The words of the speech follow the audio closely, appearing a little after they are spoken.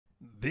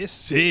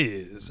This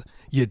is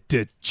your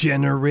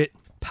degenerate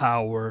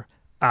power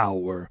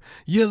hour,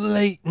 your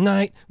late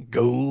night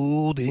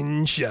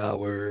golden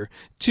shower.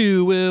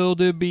 Too ill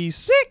to be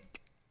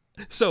sick,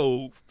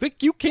 so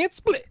thick you can't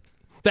split.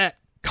 That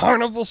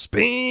carnival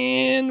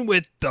spin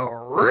with the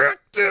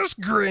rectus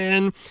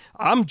grin.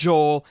 I'm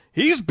Joel,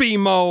 he's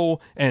BMO,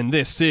 and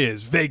this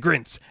is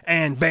Vagrants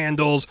and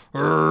Vandals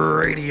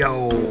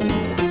Radio.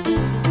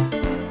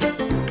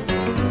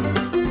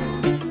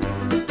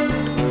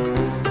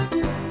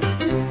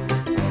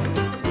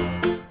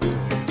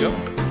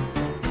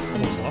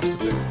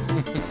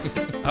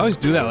 I always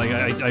do that. Like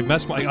I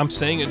mess I'm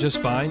saying it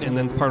just fine, and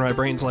then part of my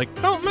brain's like,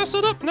 "Don't mess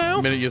it up now."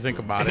 The minute you think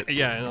about it,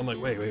 yeah, and I'm like,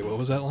 "Wait, what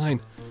was that line?"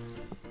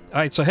 All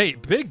right, so hey,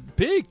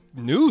 big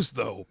news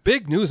though,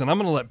 big news, and I'm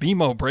gonna let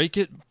BMO break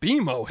it.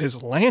 BMO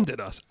has landed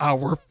us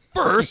our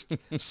first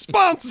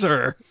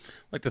sponsor.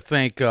 I'd like to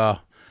thank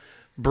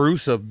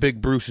Bruce of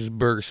Big Bruce's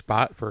Burger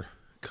Spot for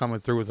coming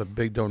through with a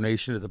big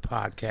donation to the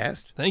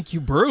podcast. Thank you,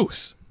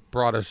 Bruce.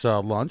 Brought us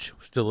lunch. It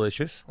was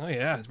delicious. Oh,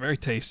 yeah. It's very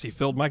tasty.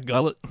 Filled my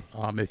gullet.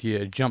 If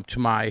you jump to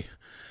my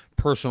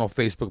personal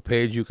Facebook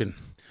page, you can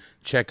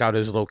check out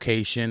his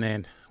location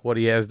and what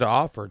he has to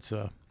offer. It's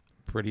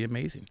pretty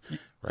amazing.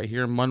 Right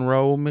here in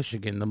Monroe,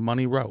 Michigan, the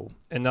Money Row.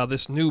 And now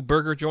this new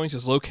burger joint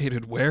is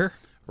located where?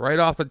 Right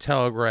off of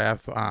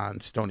Telegraph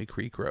on Stony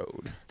Creek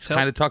Road. It's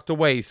kind of tucked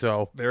away,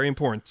 so. Very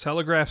important.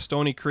 Telegraph,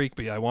 Stony Creek,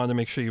 but I wanted to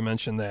make sure you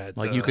mentioned that.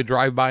 Like you could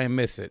drive by and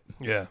miss it.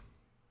 Yeah.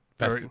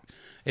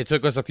 It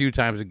took us a few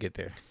times to get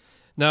there.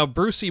 Now,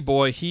 Brucey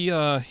boy, he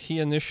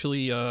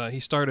initially he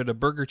started a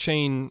burger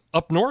chain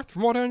up north,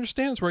 from what I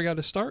understand. Is where he got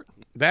to start.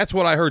 That's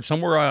what I heard.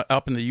 Somewhere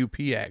up in the UP,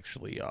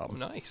 actually.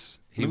 Nice.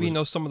 Maybe he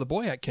knows some of the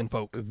Boyack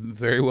kinfolk.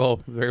 Very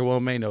well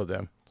may know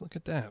them. Look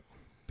at that.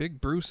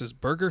 Big Bruce's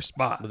Burger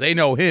Spot. But they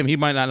know him. He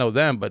might not know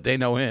them, but they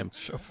know him.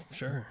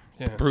 Sure.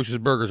 Yeah. Bruce's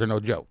Burgers are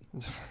no joke.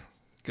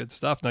 Good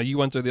stuff. Now, you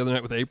went there the other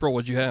night with April.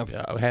 What'd you have?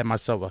 Yeah, I had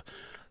myself a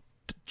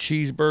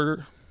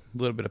cheeseburger. A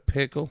little bit of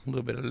pickle, a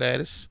little bit of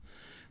lettuce.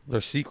 Their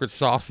secret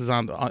sauce is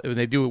on when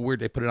they do it weird,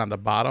 they put it on the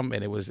bottom,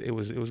 and it was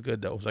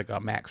good though. It was like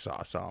a mac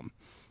sauce. And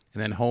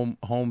then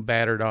home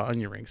battered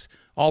onion rings,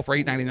 all for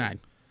 $8.99.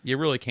 You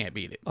really can't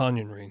beat it.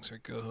 Onion rings are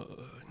good.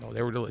 No,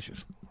 they were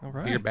delicious. All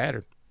right, you're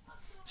battered.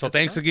 So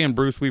thanks again,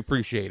 Bruce. We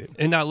appreciate it.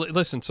 And now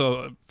listen.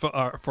 So for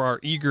our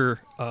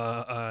eager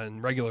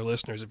and regular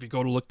listeners, if you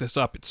go to look this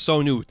up, it's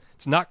so new.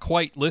 It's not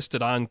quite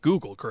listed on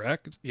Google,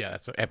 correct? Yeah,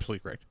 that's absolutely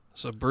correct.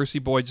 So, Brucey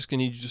boy, just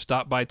gonna need you to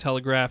stop by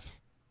Telegraph,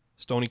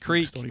 Stony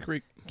Creek.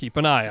 Keep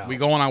an eye out. We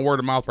going on word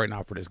of mouth right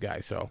now for this guy.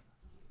 So,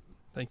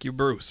 thank you,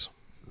 Bruce.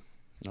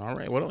 All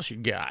right, what else you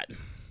got?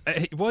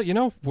 Hey,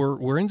 well,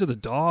 we're into the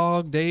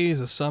dog days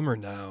of summer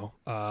now.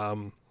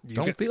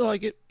 Don't feel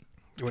like it.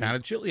 It's kind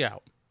of chilly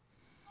out.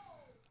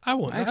 I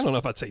don't know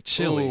if I'd say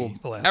chilly.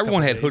 The last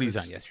everyone had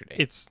hoodies on yesterday.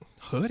 It's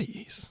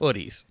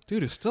hoodies,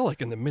 dude. It's still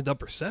like in the mid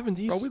upper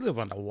 70s. Bro, we live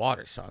on the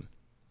water, son.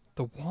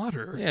 The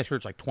water? Yeah, sure,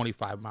 it's like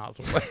 25 miles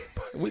away.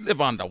 We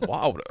live on the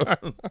water.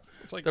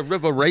 It's like the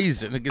River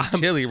Raisin. It gets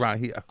chilly around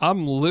here.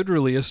 I'm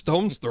literally a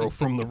stone's throw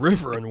from the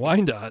river in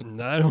Wyandotte,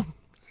 and I'm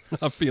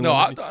not feeling No,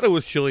 I thought it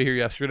was chilly here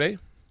yesterday.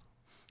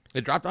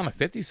 It dropped down to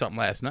 50-something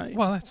last night.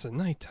 Well, that's the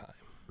nighttime.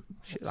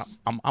 Shit,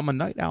 I'm a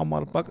night owl,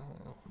 motherfucker.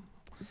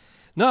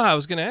 No, I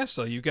was going to ask,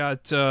 though, you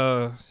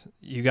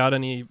got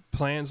any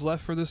plans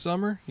left for this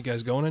summer? You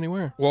guys going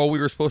anywhere? Well, we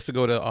were supposed to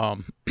go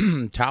to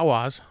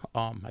Tawas.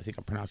 I think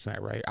I'm pronouncing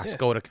that right.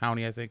 Oscoda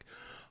County, I think.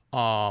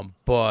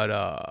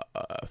 But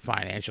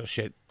financial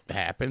shit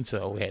happened,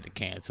 so we had to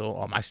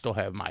cancel. I still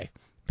have my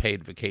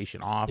paid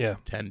vacation off. Yeah.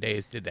 10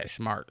 days. Did that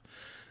smart.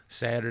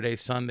 Saturday,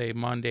 Sunday,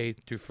 Monday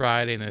through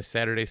Friday, and then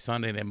Saturday,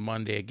 Sunday, and then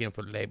Monday again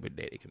for Labor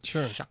Day. They can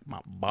shuck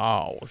my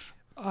balls.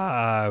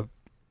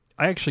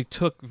 I actually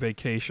took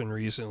vacation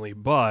recently,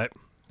 but it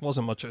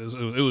wasn't much. It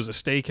was a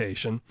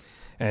staycation,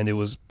 and it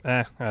was,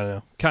 I don't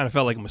know, kind of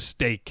felt like a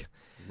mistake.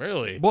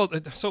 Really? Well,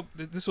 so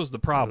this was the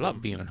problem. I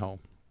love being at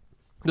home.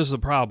 This is the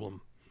problem.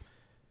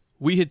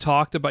 We had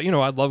talked about,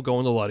 I'd love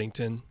going to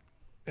Ludington,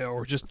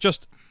 or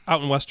just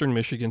out in western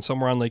Michigan,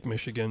 somewhere on Lake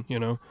Michigan,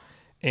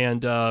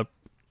 and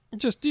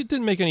just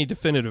didn't make any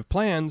definitive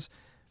plans.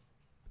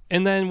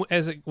 And then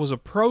as it was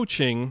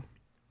approaching,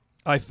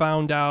 I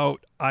found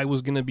out I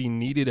was going to be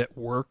needed at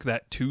work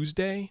that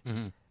Tuesday,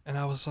 and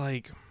I was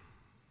like,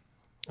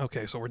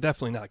 okay, so we're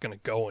definitely not going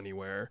to go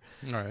anywhere.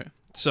 All right.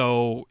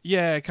 So,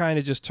 yeah, it kind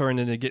of just turned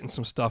into getting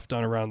some stuff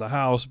done around the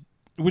house,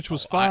 which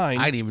was fine.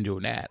 I ain't even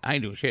doing that. I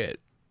ain't doing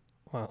shit.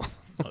 Well,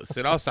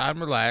 sit outside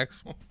and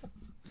relax,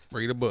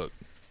 read a book.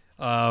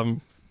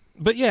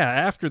 But yeah,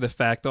 after the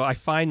fact, though, I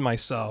find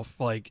myself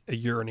like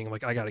yearning,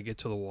 like I got to get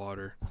to the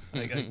water.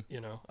 Like,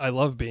 I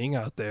love being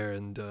out there,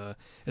 and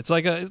it's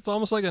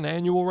almost like an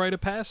annual rite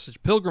of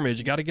passage, pilgrimage.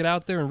 You got to get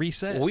out there and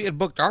reset. Well, we had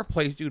booked our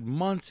place, dude,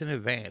 months in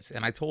advance,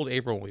 and I told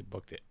April when we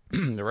booked it,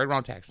 right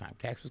around tax time.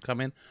 Taxes come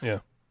in. Yeah.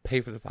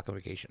 Pay for the fucking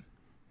vacation.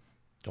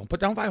 Don't put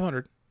down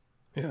 $500.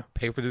 Yeah.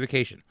 Pay for the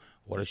vacation.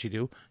 What does she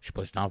do? She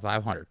puts down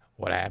 $500.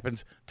 What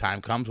happens?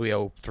 Time comes, we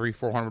owe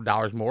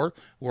 $300-$400 more.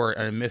 We're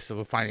in the midst of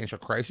a financial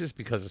crisis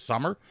because of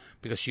summer,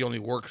 because she only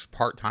works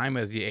part-time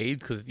as the aide,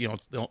 because, you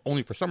know,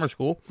 only for summer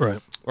school.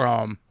 Right.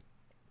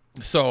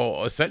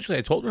 So essentially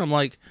I told her, I'm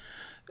like,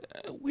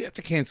 we have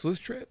to cancel this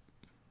trip.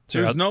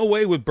 So There's no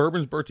way with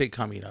Bourbon's birthday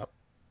coming up,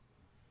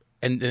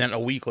 and then a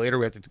week later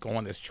we have to go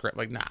on this trip.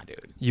 Like, nah,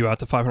 dude. You out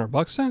the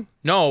 $500 then?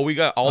 No, we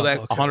got all that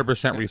okay.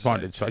 100%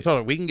 refunded. So I told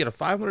her we can get a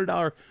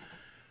 $500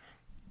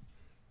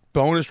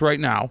 bonus right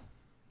now,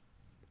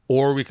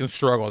 or we can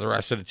struggle the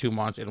rest of the 2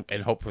 months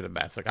and hope for the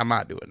best. Like, I'm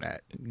not doing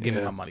that. Give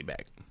me my money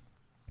back.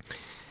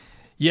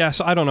 Yeah,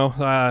 so I don't know.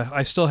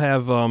 I still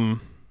have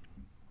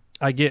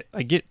I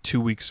get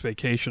 2 weeks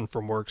vacation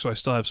from work, so I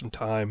still have some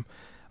time.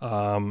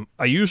 I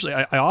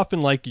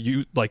often like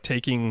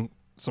taking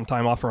some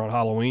time off around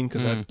Halloween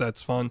because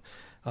that's fun.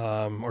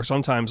 Or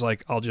sometimes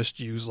like I'll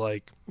just use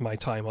like my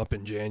time up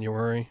in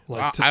January.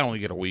 Like I only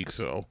get a week,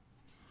 so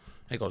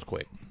it goes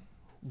quick.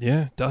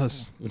 Yeah, it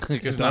does.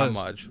 It's not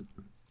much.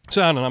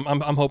 So I don't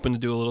know. I'm hoping to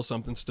do a little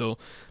something still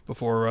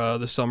before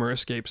the summer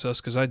escapes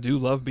us, because I do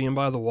love being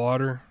by the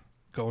water,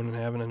 going and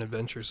having an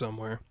adventure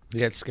somewhere.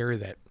 Yeah, it's scary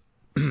that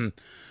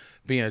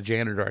being a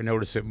janitor, I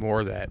notice it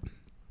more that,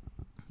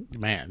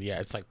 man,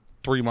 yeah, it's like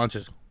 3 months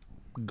is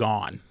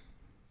gone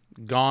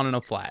in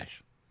a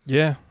flash.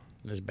 Yeah,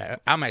 It's bad.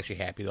 I'm actually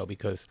happy though,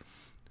 because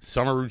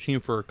summer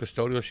routine for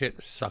custodial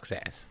shit sucks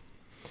ass.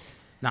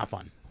 Not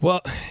fun.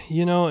 well,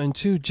 and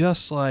two,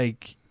 just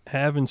like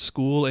having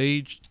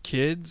school-aged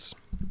kids,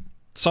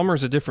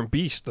 summer's a different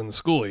beast than the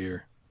school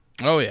year.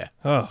 Oh yeah.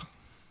 Oh,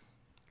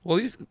 Well,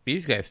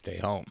 these guys stay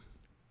home.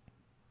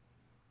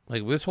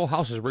 Like, this whole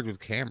house is rigged with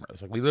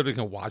cameras. Like, we literally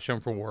can watch them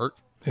from work.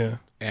 yeah.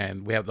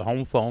 And we have the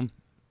home phone.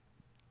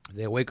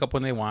 They wake up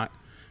when they want.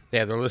 They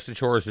have their list of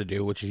chores to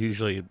do, which is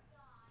usually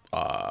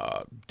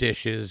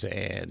dishes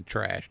and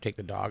trash. Take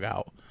the dog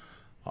out.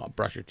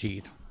 Brush your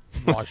teeth.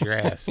 Wash your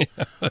ass.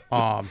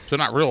 So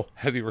not real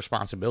heavy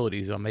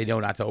responsibilities. They know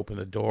not to open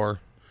the door.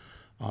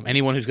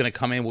 Anyone who's going to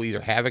come in will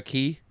either have a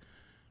key,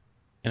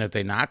 and if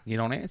they knock, you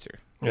don't answer.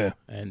 Yeah.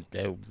 And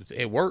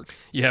it worked.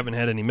 You haven't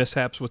had any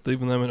mishaps with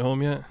leaving them at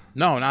home yet?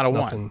 No, not a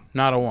Nothing. one.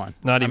 Not a one.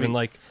 Not even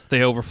like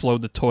they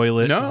overflowed the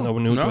toilet. No, no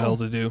one knew what the hell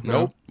to do.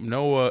 Nope.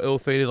 No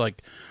ill-fated,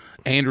 like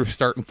Andrew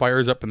starting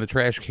fires up in the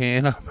trash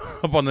can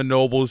up on the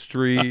Noble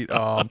Street.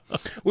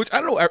 Which,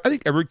 I don't know. I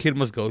think every kid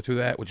must go through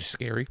that, which is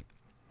scary.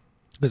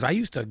 Because I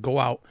used to go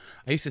out.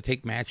 I used to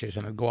take matches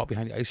and I'd go out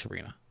behind the ice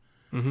arena.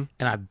 And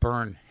I'd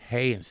burn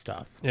hay and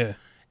stuff. Yeah.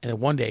 And then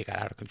one day it got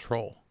out of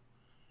control.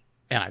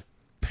 And I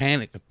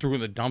panicked and threw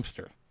in the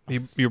dumpster.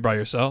 You were by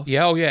yourself?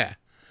 Yeah, oh yeah.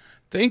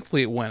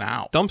 Thankfully, it went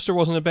out. Dumpster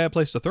wasn't a bad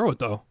place to throw it,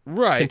 though.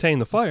 Right. Contain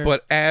the fire.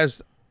 But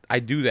as I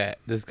do that,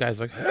 this guy's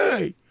like,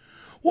 hey,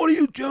 what are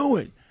you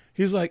doing?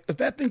 He's like, if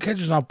that thing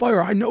catches on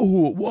fire, I know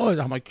who it was.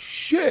 I'm like,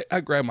 shit.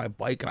 I grabbed my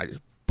bike and I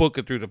just book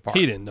it through the park.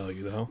 He didn't know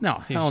you, though.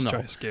 No, he hell was no.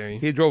 trying to scare you.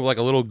 He drove like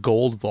a little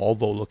gold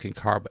Volvo-looking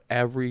car, but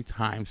every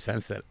time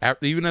since then,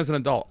 even as an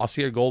adult, I'll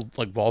see a gold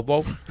like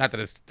Volvo. Not that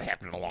it's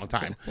happened in a long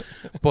time,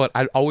 but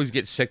I'd always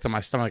get sick to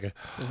my stomach. Like,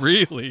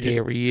 Really?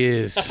 there he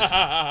is. He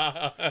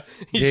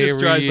There just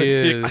drives he by.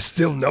 is. I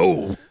still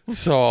know.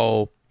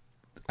 So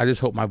I just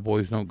hope my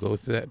boys don't go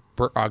through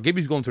that.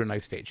 Gibby's going through a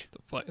knife stage.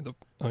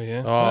 Oh,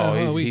 yeah? Oh,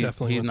 well, we he's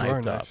definitely went through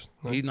our knifed up.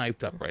 knives. He's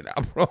knifed up right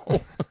now,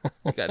 bro.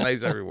 He's got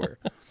knives everywhere.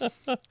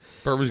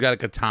 Bourbon's got a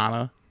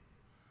katana.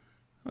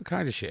 All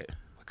kinds of shit.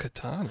 A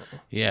katana.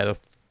 Yeah,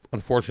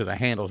 unfortunately, the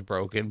handle's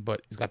broken,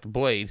 but he's got the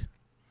blade.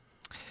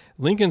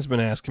 Lincoln's been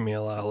asking me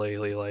a lot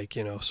lately, like,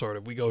 sort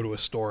of, we go to a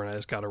store and I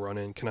just got to run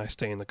in. Can I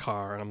stay in the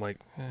car? And I'm like,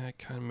 it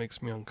kind of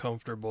makes me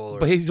uncomfortable. Or,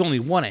 But he's only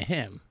one of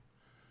him.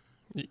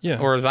 yeah.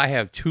 Whereas I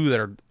have two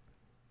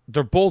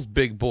they're both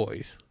big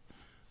boys.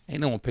 Ain't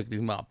no one pick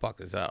these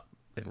motherfuckers up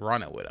and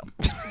run it with them.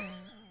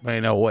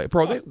 Ain't no way.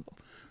 Bro, they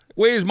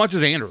weigh as much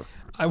as Andrew.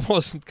 I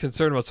wasn't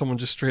concerned about someone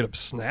just straight up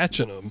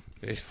snatching them.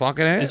 It's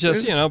fucking ass. It's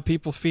just,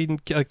 people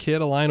feeding a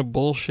kid a line of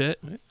bullshit.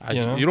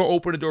 You don't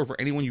open the door for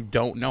anyone you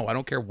don't know. I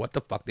don't care what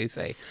the fuck they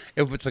say.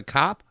 If it's a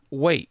cop,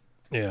 wait.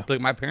 Yeah. Like,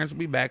 my parents will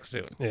be back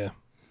soon. Yeah.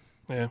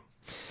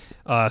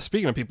 Yeah.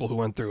 Speaking of people who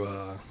went through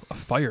a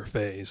fire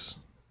phase,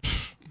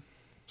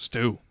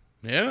 Stu.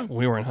 Yeah. When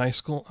we were in high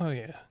school. Oh,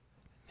 yeah.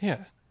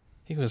 Yeah.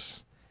 He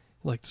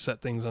liked to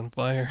set things on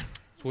fire.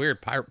 It's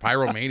weird.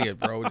 Pyromania,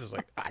 bro. Just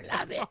like, I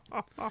love it.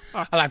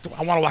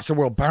 I want to watch the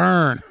world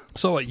burn.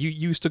 So you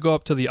used to go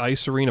up to the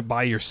ice arena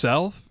by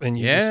yourself? And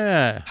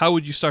how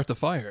would you start the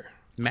fire?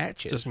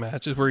 Matches. Just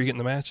matches? Where are you getting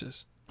the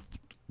matches?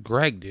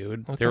 Greg,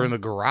 dude. Okay. They were in the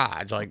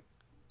garage. Like,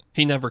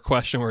 he never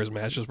questioned where his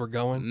matches were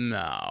going?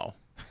 No.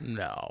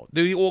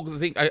 Dude, I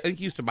think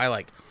he used to buy,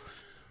 like,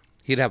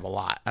 he'd have a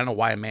lot. I don't know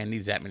why a man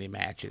needs that many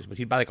matches, but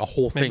he'd buy like a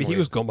whole thing. Maybe he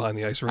was going behind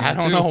the ice arena. I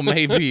don't know.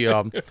 Maybe.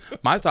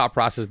 My thought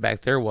process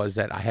back there was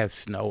that I have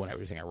snow and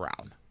everything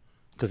around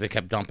because they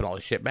kept dumping all the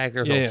shit back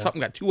there. So if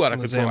something got too out of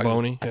control,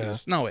 Zamboni, I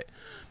just snow it.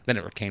 Then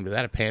it came to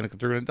that. I panicked and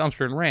threw it in a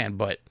dumpster and ran.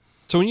 But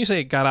so when you say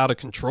it got out of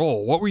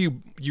control, what were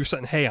you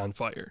setting hay on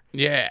fire?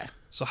 Yeah.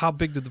 So how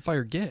big did the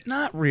fire get?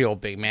 Not real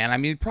big, man. I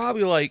mean,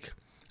 probably like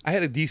I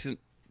had a decent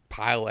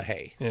pile of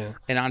hay. Yeah.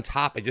 And on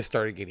top, it just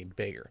started getting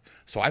bigger.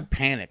 So I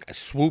panicked. I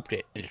swooped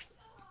it. And,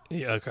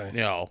 Yeah, okay. you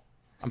know,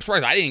 I'm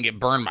surprised I didn't get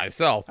burned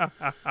myself.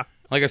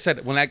 Like I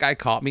said, when that guy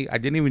caught me, I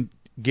didn't even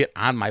get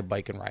on my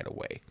bike and ride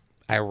away.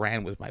 I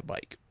ran with my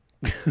bike.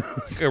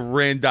 I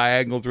ran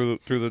diagonal through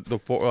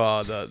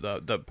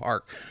the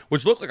park,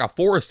 which looked like a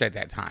forest at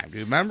that time. Do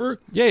you remember?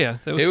 Yeah.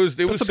 It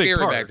was scary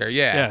park. back there.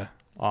 Yeah.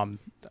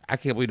 I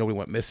can't believe nobody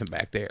went missing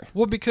back there.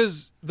 Well,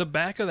 because the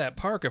back of that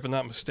park, if I'm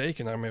not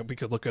mistaken, I mean, we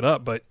could look it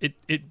up, but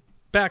it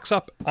backs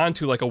up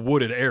onto like a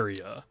wooded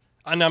area.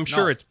 And I'm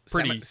sure it's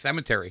pretty...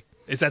 Cemetery.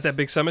 Is that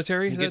big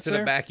cemetery You that's get to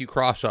the back, you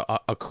cross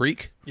a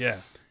creek.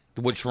 Yeah.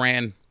 Which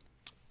ran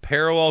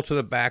parallel to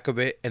the back of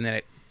it, and then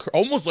it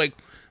almost like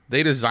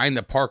they designed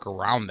the park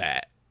around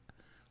that.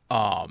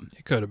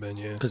 It could have been,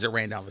 yeah. Because it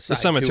ran down the side.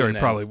 The cemetery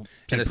probably...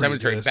 And the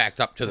cemetery backed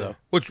up to the...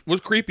 Which was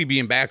creepy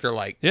being back there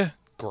like... Yeah.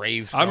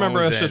 Gravestones. I remember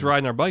us just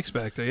riding our bikes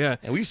back there, yeah.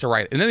 And we used to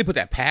ride it. And then they put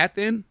that path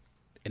in,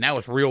 and that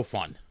was real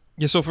fun.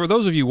 Yeah, so for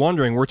those of you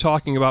wondering, we're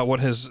talking about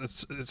what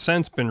has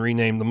since been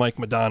renamed the Mike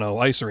Madonna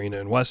Ice Arena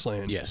in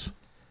Westland. Yes.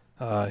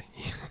 I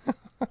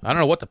don't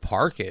know what the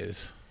park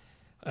is.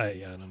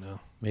 I don't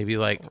know. Maybe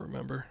like... I don't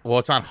remember. Well,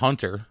 it's on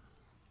Hunter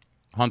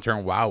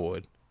and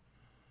Wildwood.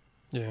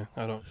 Yeah,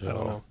 I don't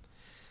know.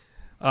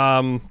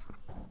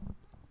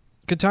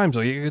 Good times,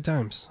 though. Yeah, good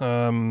times.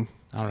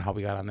 I don't know how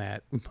we got on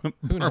that.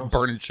 Who knows?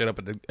 Burning shit up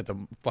at the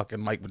fucking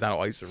Mike Madonna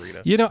Ice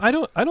Arena. You know, I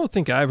don't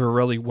think I ever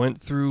really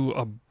went through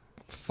a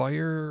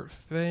fire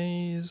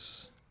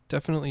phase.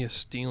 Definitely a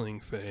stealing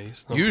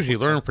phase. You usually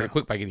learn pretty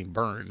quick by getting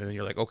burned, and then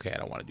you're like, okay, I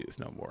don't want to do this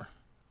no more.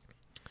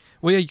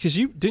 Well, yeah, because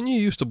didn't you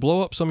used to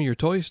blow up some of your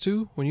toys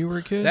too when you were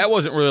a kid? That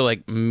wasn't really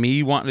like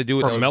me wanting to do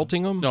it. Or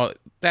melting them? No,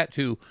 that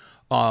too.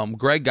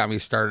 Greg got me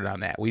started on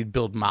that. We'd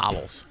build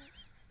models.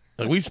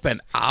 Like we'd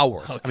spend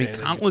hours. Okay, I mean,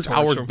 countless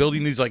hours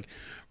building these like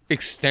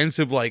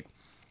extensive like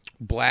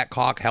Black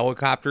Hawk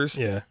helicopters.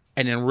 Yeah.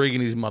 And then rigging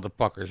these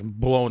motherfuckers and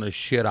blowing the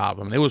shit out of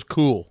them. And it was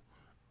cool.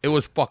 It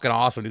was fucking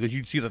awesome because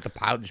you'd see that the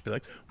pilot just be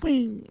like,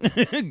 wing,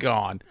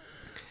 gone.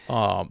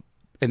 And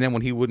then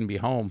when he wouldn't be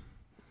home,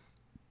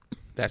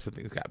 that's when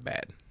things got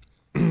bad.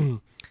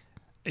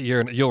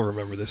 You'll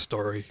remember this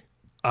story.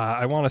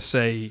 I want to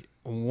say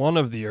one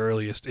of the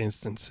earliest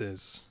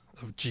instances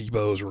of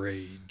Jibo's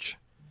rage.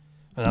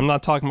 And I'm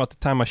not talking about the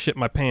time I shit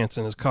my pants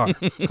in his car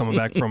coming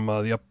back from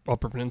the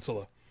Upper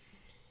Peninsula.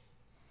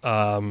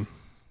 Do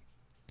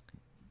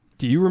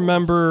you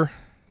remember?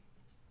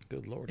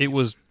 Good Lord. It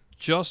was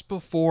just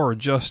before or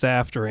just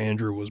after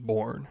Andrew was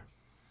born.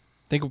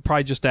 I think it was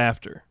probably just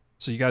after.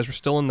 So you guys were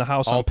still in the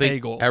house on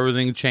Pagel.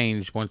 Everything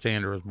changed once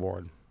Andrew was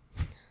born.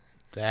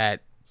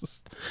 That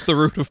the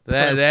root of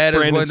that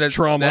is when the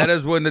trauma. That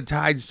is when the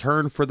tides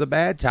turned for the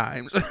bad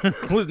times.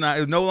 It was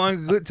no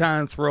longer good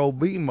times for old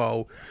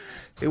BMO.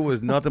 It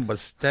was nothing but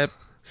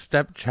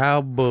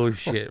stepchild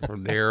bullshit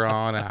from there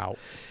on out.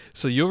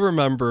 So you'll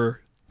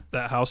remember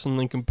that house in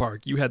Lincoln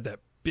Park. You had that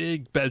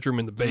big bedroom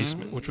in the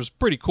basement, which was a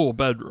pretty cool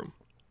bedroom.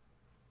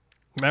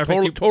 Matter of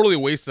fact, totally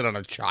wasted on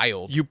a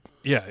child. You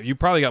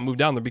probably got moved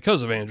down there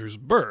because of Andrew's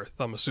birth,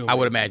 I'm assuming. I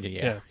would imagine,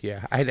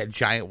 yeah. I had that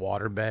giant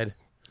water bed.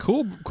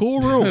 Cool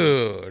room.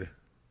 Dude.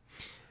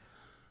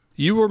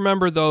 You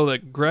remember, though,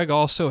 that Greg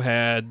also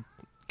had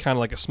kind of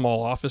like a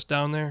small office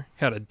down there?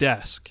 Had a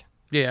desk.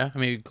 Yeah, I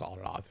mean, you could call it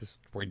an office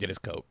where he did his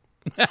coat.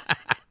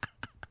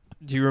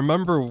 Do you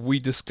remember we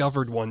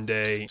discovered one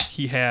day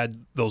he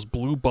had those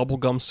blue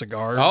bubblegum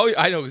cigars? Oh,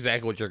 I know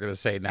exactly what you're going to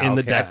say now. In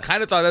the desk. I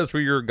kind of thought that's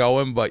where you were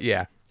going, but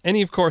yeah. And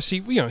he, of course,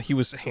 he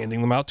was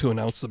handing them out to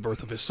announce the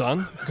birth of his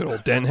son, good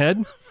old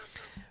Denhead.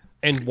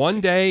 And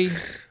one day,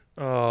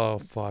 oh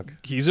fuck,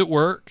 he's at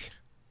work.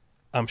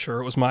 I'm sure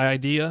it was my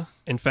idea.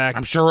 In fact,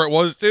 I'm sure it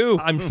was too.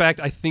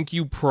 I think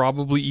you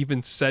probably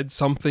even said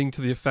something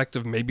to the effect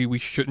of maybe we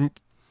shouldn't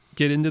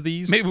get into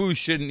these. Maybe we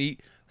shouldn't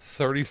eat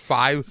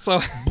 35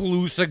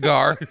 blue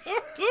cigars.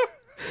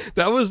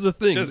 That was the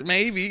thing. Just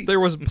maybe. There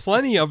was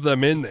plenty of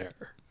them in there.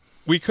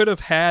 We could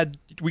have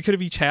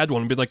each had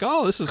one and been like,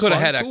 oh, this is could have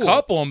had cool. A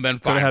couple and been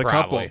fine. Could have had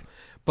probably. A couple.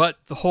 But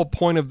the whole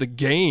point of the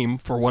game,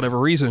 for whatever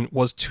reason,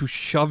 was to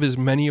shove as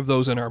many of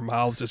those in our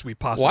mouths as we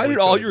possibly could. Why did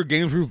all your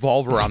games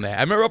revolve around that?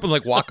 I remember up in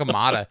like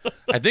Wakamata.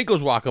 I think it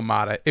was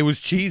Wakamata. It was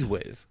Cheese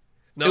Whiz.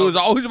 No, it was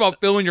always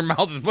about filling your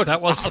mouth as much as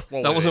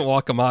possible. That wasn't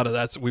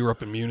Wakamata. We were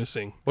up in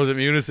Munising. Was it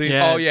Munising?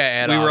 Yeah. Oh,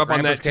 yeah. We were up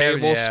on that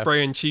table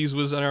spraying Cheese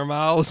Whiz in our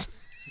mouths.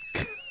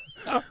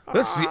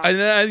 Let's see. And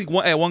then I think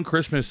at one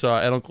Christmas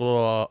at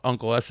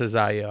Uncle S's,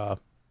 I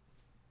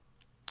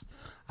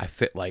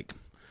fit like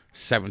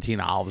 17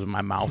 olives in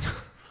my mouth,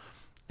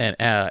 and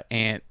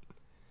aunt,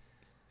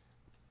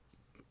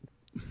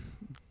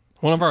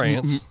 one of our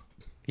aunts,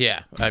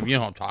 yeah, you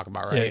know what I'm talking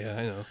about, right? Yeah,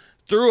 I know.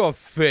 Threw a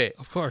fit,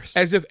 of course,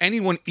 as if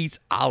anyone eats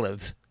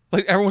olives.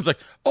 Like everyone's like,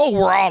 "Oh,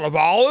 we're out of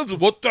olives.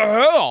 What the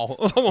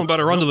hell? Someone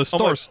better run to the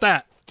store."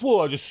 Stat.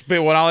 Well, I just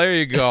spit one out. There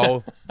you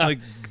go. Like,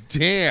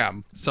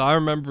 damn. So I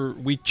remember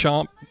we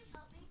chomped.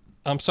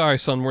 I'm sorry,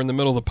 son. We're in the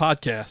middle of the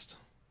podcast.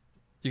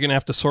 You're going to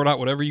have to sort out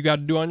whatever you got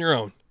to do on your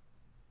own.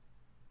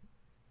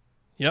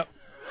 Yep.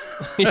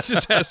 He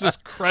just has this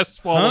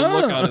crestfallen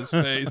look on his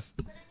face.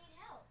 But I need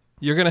help.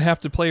 You're going to have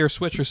to play your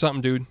Switch or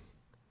something, dude.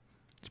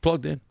 It's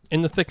plugged in.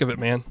 In the thick of it,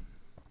 man.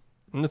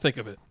 In the thick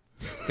of it.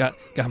 Got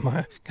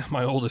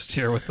my oldest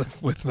here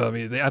with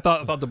me. I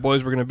thought the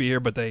boys were going to be here,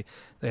 but they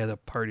had a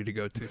party to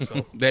go to.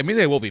 So I mean,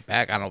 they will be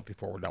back. I don't know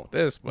before we're done with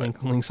this.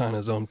 But Link's on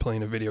his own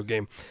playing a video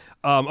game.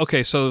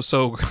 Okay,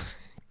 so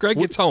Greg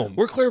gets home.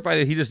 We're clarified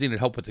that he just needed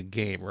help with the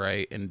game,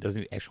 right? And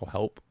doesn't need actual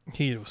help.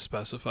 He was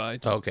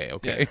specified. Okay.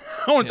 Yeah.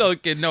 I want to tell the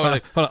kid no.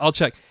 Like, Hold on, I'll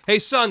check. Hey,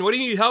 son, what do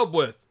you need help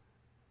with?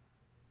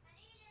 I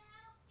need your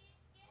help to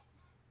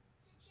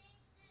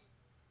change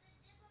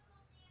the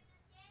difficulty of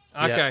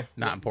this game. Okay, yeah,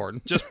 not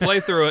important. just play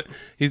through it.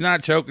 He's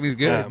not choking. He's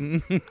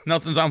good.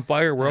 Nothing's on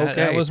fire. We're okay.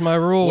 That was my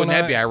rule. Wouldn't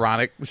that be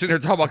ironic? We're sitting there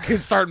talking about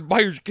kids starting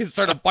fires. Kids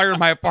starting a fire in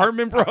my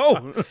apartment,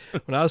 bro.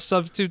 When I was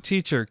substitute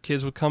teacher,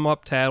 kids would come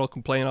up, tattle,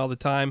 complain all the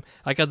time.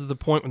 I got to the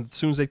point when as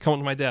soon as they'd come up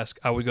to my desk,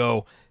 I would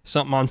go,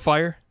 something on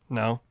fire?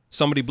 No.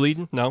 Somebody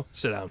bleeding? No.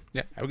 Sit down.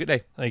 Yeah. Have a good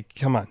day. Like,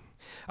 come on.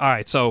 All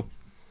right, so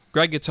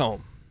Greg gets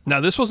home. Now,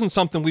 this wasn't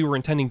something we were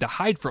intending to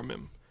hide from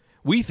him.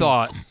 We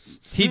thought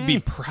he'd be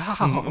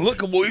proud.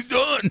 Look at what he's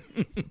done.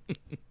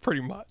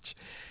 Pretty much.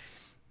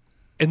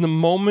 In the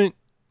moment,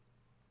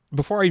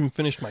 before I even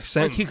finished my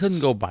sentence. Like he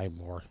couldn't go buy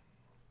more.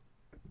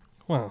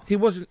 Well, He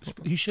wasn't.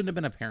 He shouldn't have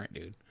been a parent,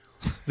 dude.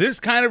 This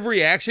kind of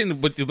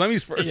reaction. But let me.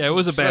 yeah, it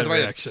was a bad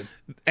reaction.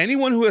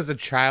 Anyone who has a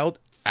child,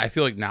 I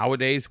feel like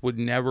nowadays would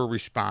never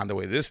respond the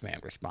way this man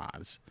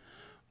responds.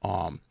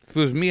 If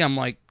it was me, I'm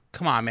like,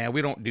 come on, man,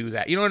 we don't do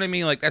that. You know what I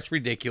mean? Like that's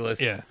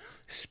ridiculous. Yeah.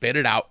 Spit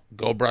it out.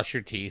 Go brush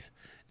your teeth.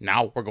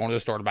 Now we're going to the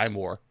store to buy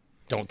more.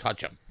 Don't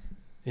touch them.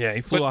 Yeah,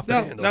 he flew off the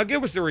handle. Now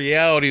give us the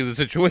reality of the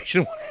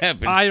situation. What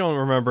happened? I don't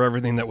remember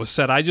everything that was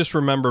said. I just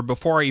remember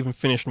before I even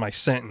finished my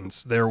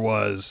sentence, there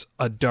was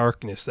a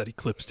darkness that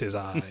eclipsed his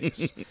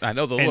eyes. I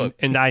know the look.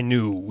 And I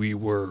knew we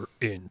were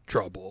in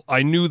trouble.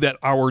 I knew that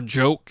our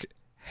joke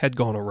had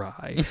gone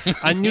awry.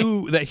 I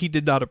knew that he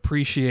did not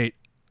appreciate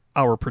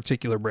our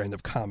particular brand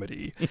of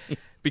comedy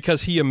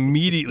because he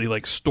immediately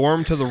like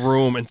stormed to the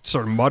room and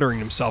started muttering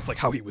himself like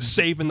how he was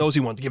saving those.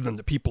 He wanted to give them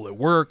to people at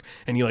work,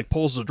 and he like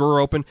pulls the drawer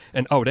open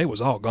and they was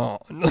all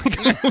gone.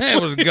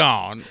 It was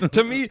gone.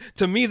 To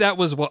me, that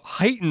was what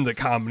heightened the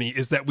comedy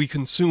is that we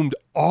consumed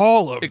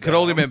all of It could them.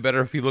 only have been better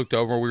if he looked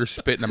over and we were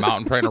spitting them out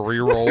and trying to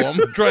re-roll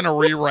them, trying to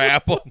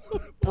re-wrap them,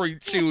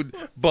 pre-chewed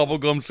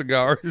bubblegum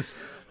cigars.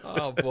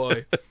 Oh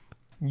boy.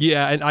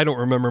 Yeah, and I don't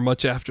remember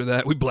much after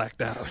that. We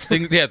blacked out.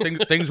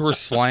 Things were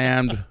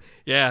slammed.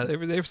 Yeah, they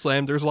were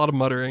slammed. There was a lot of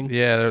muttering.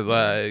 Yeah, there's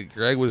like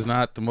Greg was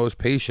not the most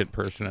patient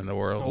person in the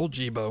world. Old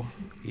Jibo.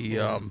 He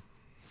I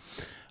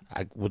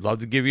would love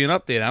to give you an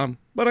update on him,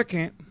 but I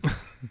can't.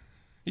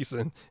 He's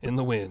in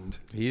the wind.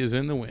 He is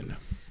in the wind.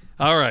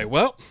 All right.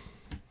 Well,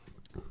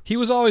 he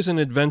was always an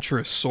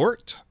adventurous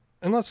sort,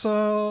 and let's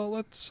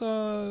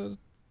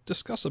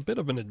discuss a bit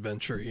of an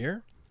adventure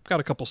here. Got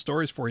a couple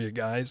stories for you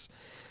guys.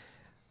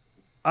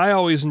 I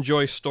always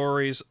enjoy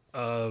stories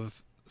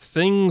of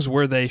things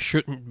where they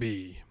shouldn't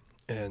be,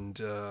 and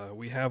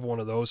we have one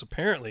of those.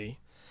 Apparently,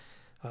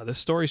 this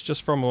story's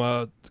just from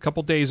a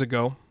couple days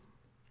ago.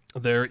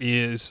 There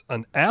is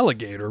an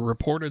alligator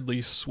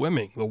reportedly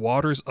swimming the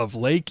waters of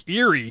Lake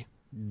Erie.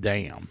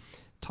 Damn.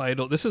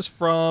 Title. This is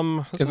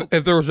from.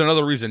 If there was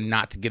another reason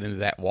not to get into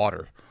that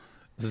water,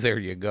 there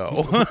you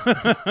go.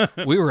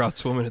 We were out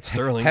swimming at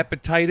Sterling.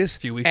 Hepatitis, a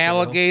few weeks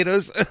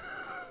alligators.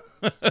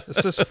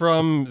 This is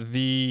from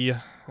the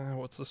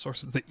what's the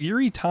source? The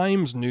Erie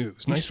Times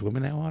News. You swim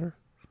in that water?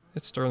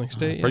 It's Sterling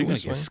State. Are you we gonna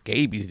get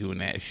scabies doing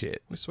that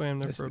shit? We swam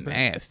there That's for a bit.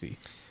 nasty.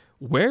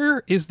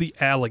 Where is the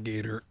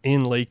alligator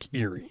in Lake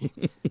Erie?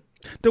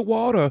 The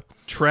water.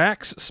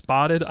 Tracks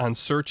spotted on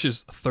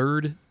search's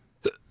third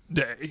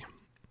day.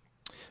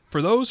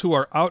 For those who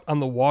are out on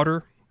the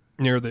water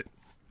near the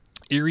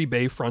Erie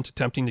Bayfront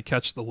attempting to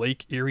catch the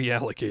Lake Erie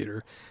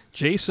alligator,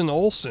 Jason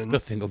Olson, The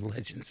thing of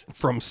legends.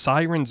 from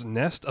Siren's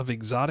Nest of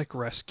Exotic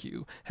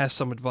Rescue, has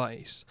some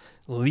advice.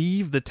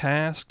 Leave the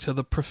task to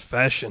the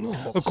professionals.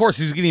 Of course,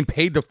 he's getting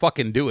paid to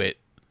fucking do it.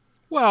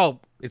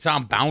 Well, It's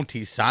on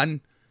bounty,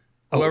 son.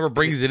 Whoever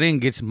brings it in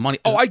gets money.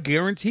 Oh, I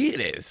guarantee it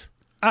is.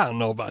 I don't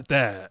know about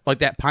that. Like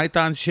that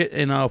python shit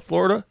in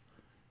Florida.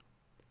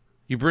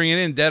 You bring it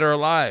in, dead or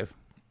alive,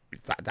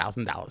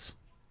 $5,000.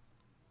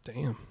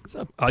 Damn. It's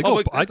a I'd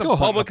public, go it's a hunting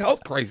public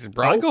health crisis,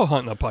 bro. I'd go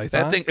hunting a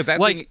python. That thing, if that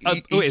thing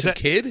eats a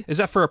kid, Is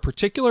that for a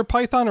particular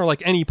python or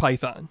like any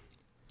python?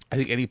 I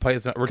think any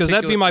python. Because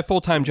that'd be my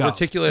full-time job.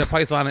 Reticulated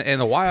python in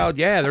the wild,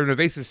 yeah, they're an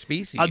invasive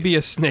species. I'd be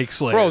a snake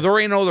slayer. Bro, there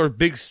ain't no other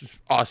big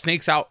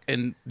snakes out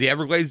in the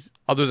Everglades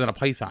other than a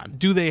python.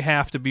 Do they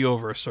have to be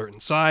over a certain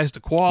size to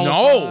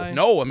qualify?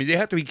 No. I mean, they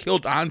have to be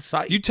killed on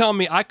site. You tell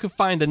me I could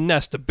find a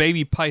nest of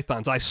baby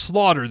pythons, I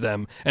slaughter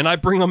them, and I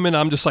bring them in,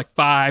 I'm just like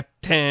 5,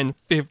 10,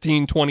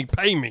 15, 20,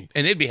 pay me.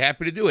 And they'd be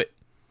happy to do it.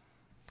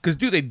 Because,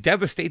 dude, they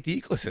devastate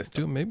the ecosystem.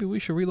 Dude, maybe we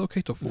should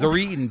relocate to Florida. They're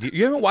eating.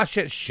 You ever watch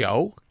that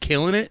show,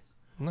 Killing It?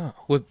 No.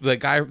 With the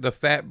guy, the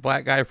fat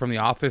black guy from The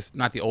Office,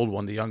 not the old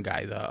one, the young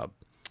guy, the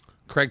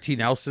Craig T.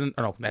 Nelson.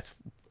 Oh no, that's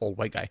old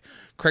white guy.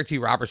 Craig T.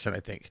 Robertson, I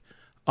think.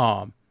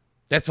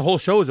 That's the whole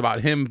show is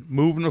about him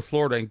moving to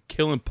Florida and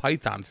killing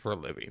pythons for a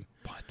living.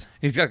 What?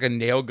 He's got like a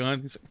nail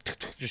gun, he's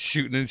like, just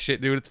shooting and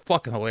shit, dude. It's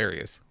fucking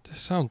hilarious. This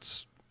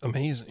sounds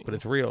amazing. But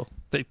it's real.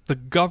 The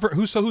government.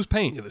 Who's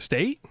paying you? The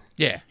state?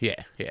 Yeah.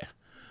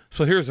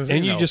 So here's the thing,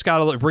 And you though. just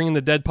gotta bring in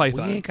the dead We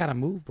python. ain't gotta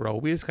move, bro.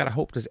 We just gotta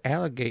hope this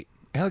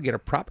alligator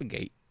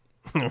propagate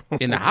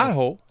in the hot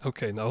hole.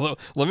 Okay, now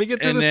let me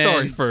get to And the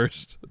story then-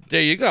 first.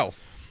 There you go.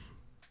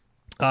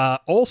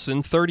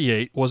 Olson,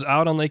 38, was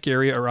out on Lake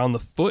Erie around the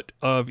foot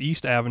of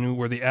East Avenue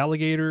where the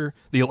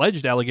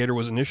alleged alligator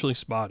was initially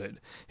spotted.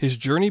 His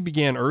journey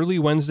began early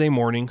Wednesday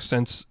morning.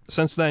 Since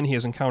then, he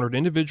has encountered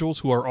individuals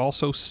who are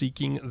also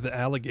seeking the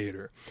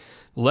alligator.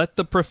 Let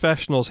the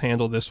professionals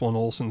handle this one,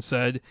 Olson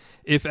said.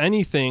 If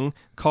anything,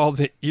 call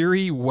the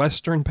Erie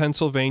Western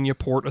Pennsylvania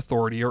Port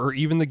Authority or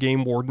even the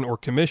Game Warden or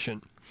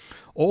Commission.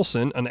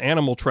 Olson, an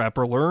animal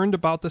trapper, learned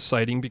about the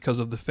sighting because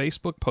of the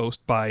Facebook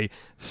post by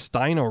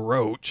Steino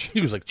Roach,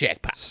 He was like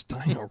jackpot.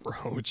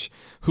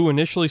 who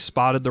initially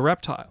spotted the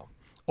reptile.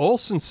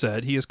 Olson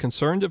said he is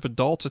concerned if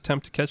adults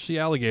attempt to catch the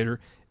alligator,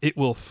 it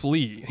will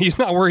flee. He's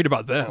not worried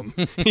about them.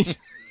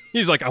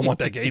 He's like, I want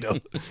that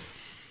gator.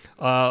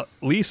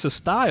 Lisa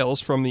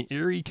Stiles from the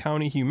Erie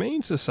County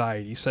Humane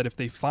Society said if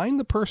they find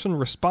the person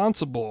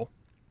responsible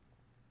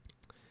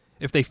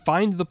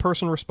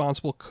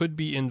could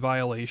be in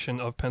violation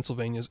of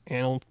Pennsylvania's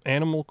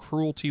animal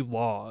cruelty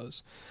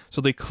laws.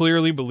 So they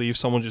clearly believe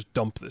someone just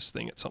dumped this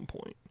thing at some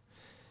point.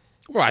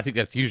 Well, I think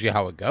that's usually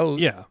how it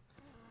goes. Yeah.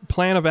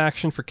 Plan of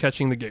action for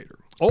catching the gator.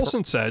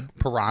 Olson said,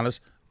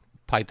 Piranhas,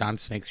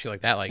 pythons, snakes, shit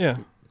like that. Like, yeah,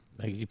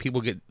 like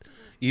people get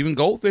even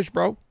goldfish,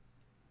 bro.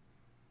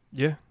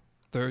 yeah,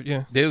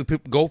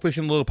 Goldfish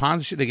in little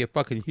ponds and shit, they get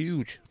fucking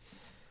huge.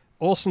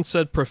 Olson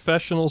said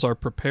professionals are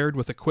prepared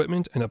with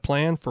equipment and a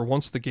plan for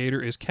once the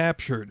gator is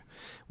captured.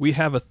 We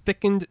have a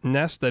thickened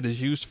nest that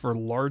is used for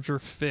larger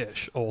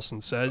fish,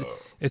 Olson said.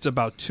 It's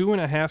about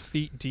 2.5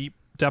 feet deep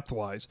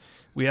depth-wise.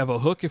 We have a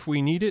hook if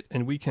we need it,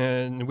 and we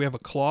have a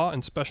claw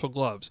and special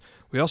gloves.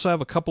 We also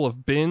have a couple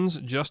of bins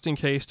just in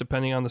case,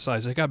 depending on the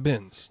size. They got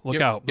bins.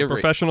 Look out. The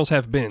professionals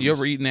have bins. You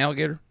ever eat an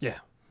alligator? Yeah.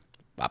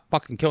 I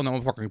fucking killing that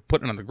motherfucker and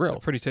putting it on the grill.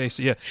 Pretty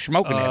tasty, yeah.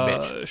 Smoking that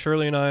bitch.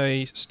 Shirley and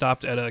I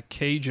stopped at a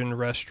Cajun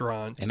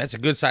restaurant. And that's a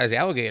good sized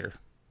alligator.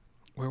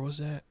 Where was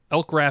that?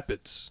 Elk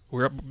Rapids. We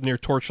were up near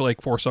Torch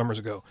Lake 4 summers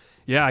ago.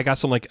 Yeah, I got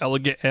some like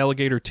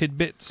alligator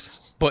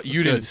tidbits. But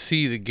you didn't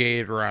see the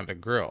gator on the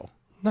grill.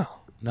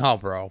 No,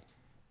 bro.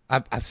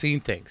 I've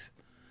seen things.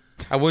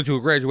 I went to a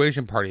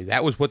graduation party.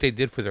 That was what they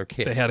did for their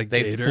kid. They had a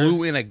gator? They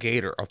flew in a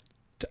gator.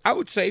 I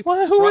would say...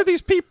 Well, who are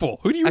these people?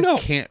 Who do you know? I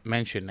can't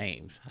mention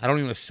names. I don't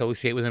even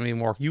associate with them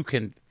anymore. You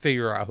can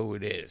figure out who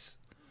it is.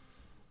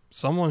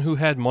 Someone who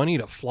had money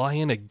to fly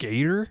in a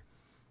gator?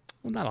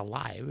 Well, not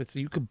alive.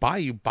 You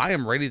buy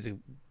them ready to...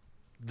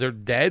 They're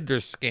dead. They're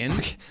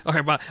skinned. All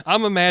right, but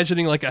I'm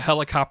imagining like a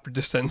helicopter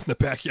descends in the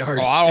backyard.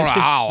 Oh, I don't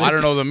know how. I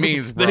don't know the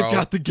means, bro. They've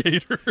got the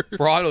gator.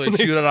 For all I know,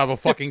 they shoot it out of a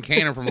fucking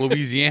cannon from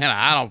Louisiana.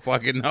 I don't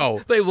fucking know.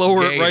 They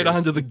lower it right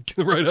onto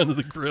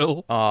the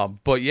grill.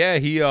 But yeah,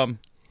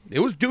 it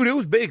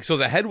was big. So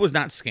the head was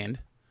not skinned,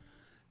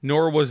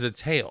 nor was the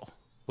tail.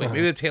 Wait,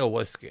 maybe the tail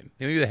was skinned.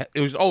 Maybe the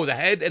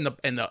head and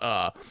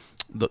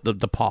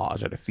the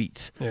paws or the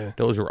feet. Yeah,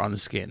 those were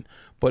unskinned.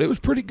 But it was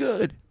pretty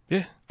good.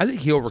 Yeah, I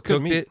think he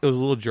overcooked it. It was a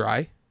little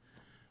dry.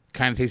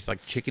 Kind of tasted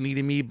like chicken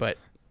to me, but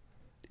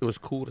it was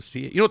cool to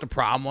see it. You know what the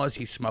problem was?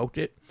 He smoked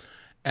it,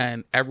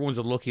 and everyone's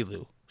a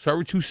looky-loo. So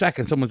every 2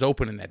 seconds, someone's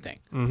opening that thing.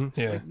 Mm-hmm.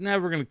 Yeah, like,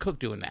 never gonna cook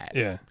doing that.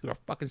 Yeah, you're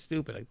fucking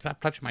stupid. Like,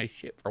 stop touching my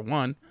shit for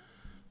one.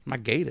 My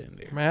gator in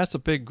there. Man, that's a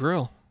big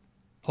grill.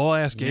 Whole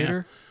ass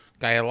gator. Yeah.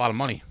 Guy had a lot of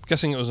money. I'm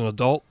guessing it was an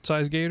adult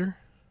size gator.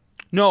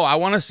 No, I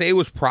want to say it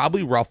was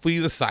probably roughly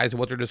the size of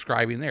what they're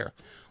describing there,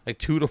 like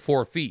 2 to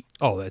 4 feet.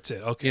 Oh, that's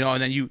it. Okay. You know,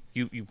 and then you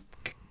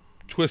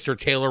twist their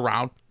tail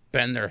around,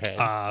 bend their head.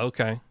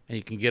 Okay. And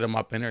you can get them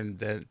up in there, and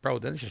then, bro,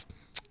 then just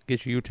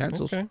get your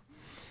utensils. Okay.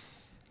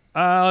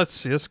 Let's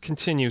see. This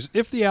continues.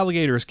 If the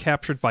alligator is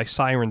captured by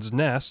Siren's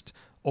Nest,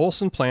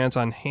 Olson plans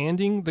on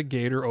handing the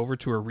gator over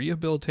to a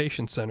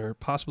rehabilitation center,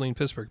 possibly in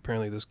Pittsburgh.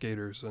 Apparently, this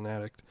gator's an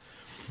addict.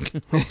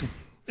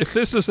 If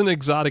this is an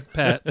exotic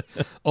pet,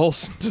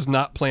 Olson does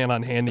not plan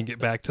on handing it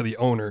back to the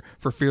owner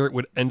for fear it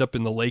would end up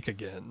in the lake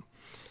again.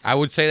 I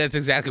would say that's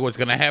exactly what's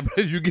going to happen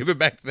as you give it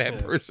back to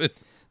that person.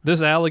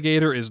 This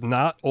alligator is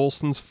not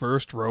Olson's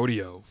first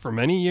rodeo. For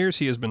many years,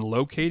 he has been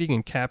locating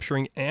and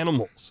capturing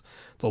animals.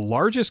 The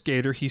largest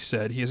gator he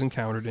said he has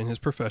encountered in his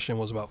profession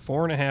was about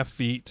 4.5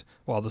 feet,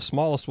 while the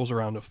smallest was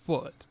around a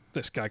foot.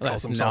 This guy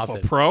calls himself a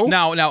pro?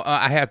 Now,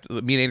 I have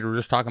to, me and Andrew were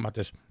just talking about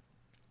this.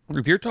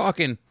 If you're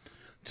talking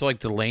to like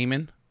the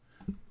layman,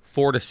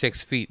 4 to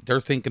 6 feet,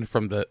 they're thinking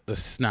from the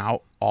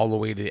snout all the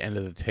way to the end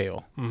of the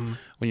tail. Mm-hmm.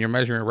 When you're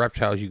measuring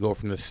reptiles, you go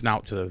from the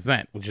snout to the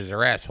vent, which is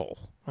their asshole.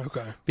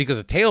 Okay. Because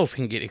the tails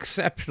can get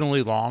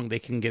exceptionally long. They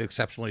can get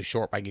exceptionally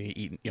short by getting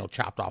eaten,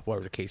 chopped off,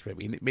 whatever the case may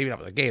be. Maybe not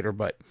with a gator,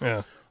 but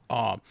Yeah.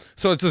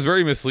 so it's just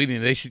very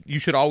misleading. They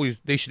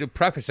should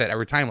preface that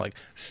every time, like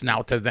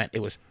snout to vent.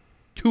 It was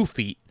 2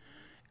 feet,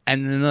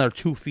 and then another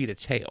 2 feet of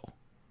tail,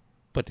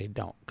 but they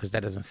don't because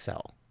that doesn't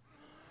sell.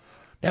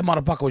 That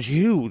motherfucker was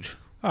huge.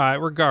 All right.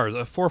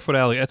 Regardless, a 4-foot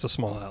alligator. That's a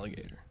small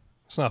alligator.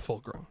 It's not full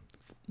grown.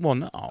 Well,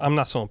 no, I'm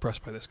not so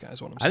impressed by this guy.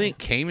 Is what I'm I saying.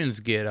 think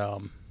caimans get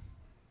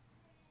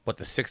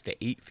the 6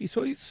 to 8 feet.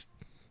 So I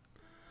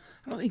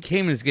don't think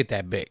caimans get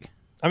that big.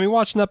 I mean,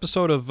 watch an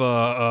episode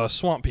of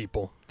Swamp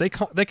People. They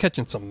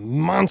catching some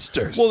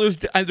monsters. Well,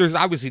 there's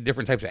obviously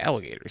different types of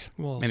alligators.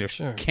 Well, and there's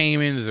sure.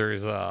 caimans.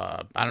 There's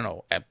I don't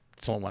know. That's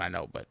the only one I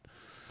know, but.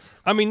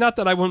 I mean, not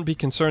that I wouldn't be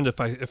concerned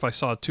if I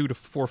saw a 2 to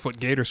 4 foot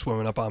gator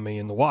swimming up on me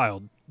in the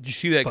wild. Did you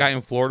see that guy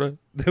in Florida?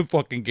 The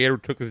fucking gator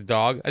took his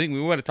dog. I think we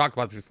might have talked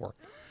about this before.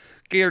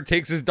 Gator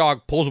takes his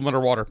dog, pulls him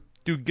underwater.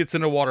 Dude gets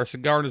in the water,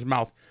 cigar in his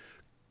mouth,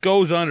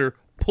 goes under,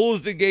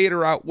 pulls the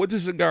gator out with the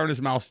cigar in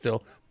his mouth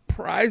still,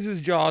 pries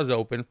his jaws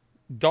open,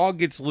 dog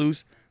gets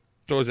loose,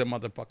 throws that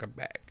motherfucker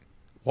back.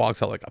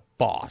 Walks out like a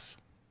boss.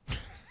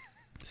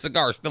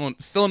 Cigar still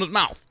in his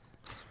mouth.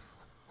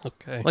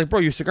 Okay. Like, bro,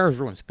 your cigar's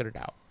ruined. Spit it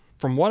out.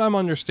 From what I'm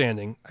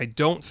understanding, I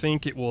don't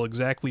think it will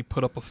exactly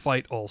put up a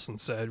fight, Olsen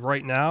said.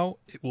 Right now,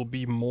 it will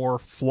be more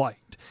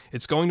flight.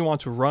 It's going to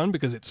want to run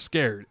because it's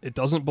scared. It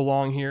doesn't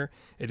belong here.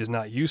 It is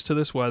not used to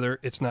this weather.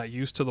 It's not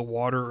used to the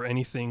water or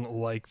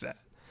anything like that.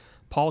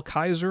 Paul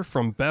Kaiser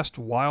from Best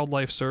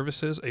Wildlife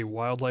Services, a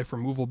wildlife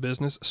removal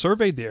business,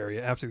 surveyed the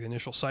area after the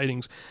initial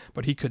sightings,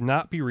 but he could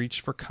not be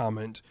reached for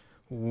comment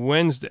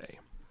Wednesday.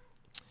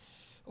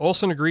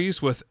 Olsen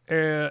agrees with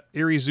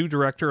Erie Zoo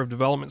Director of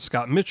Development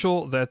Scott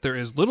Mitchell that there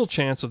is little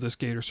chance of this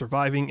gator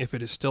surviving if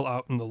it is still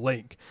out in the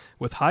lake.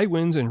 With high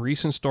winds and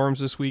recent storms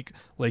this week,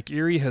 Lake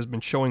Erie has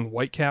been showing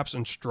whitecaps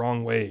and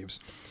strong waves.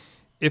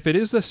 If it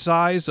is the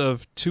size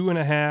of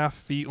 2.5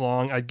 feet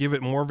long, I'd give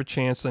it more of a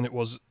chance than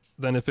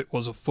if it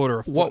was a foot or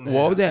a foot What and a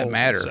half, would that Olsen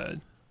matter?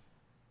 said.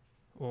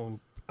 Well,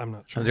 I'm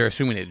not sure. They're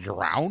assuming it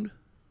drowned?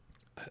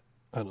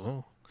 I don't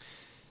know.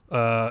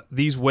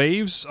 These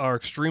waves are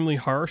extremely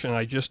harsh, and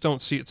I just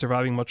don't see it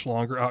surviving much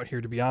longer out here,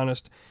 to be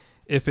honest.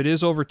 If it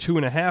is over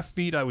 2.5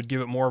 feet, I would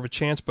give it more of a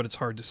chance, but it's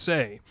hard to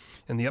say.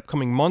 In the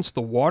upcoming months, the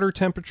water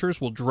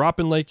temperatures will drop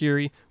in Lake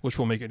Erie, which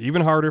will make it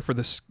even harder for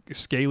the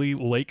scaly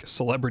lake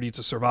celebrity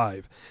to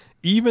survive.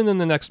 Even in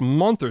the next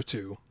month or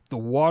two, the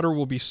water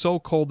will be so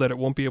cold that it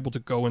won't be able to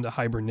go into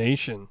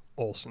hibernation,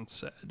 Olsen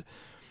said.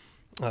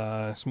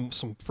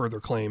 Some further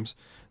claims.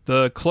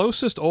 The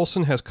closest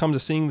Olsen has come to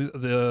seeing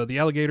the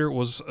alligator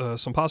was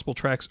some possible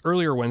tracks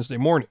earlier Wednesday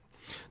morning.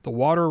 The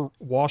water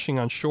washing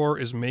on shore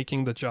is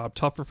making the job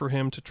tougher for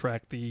him to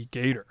track the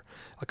gator.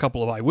 A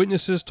couple of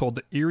eyewitnesses told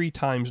the Erie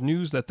Times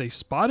News that they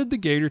spotted the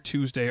gator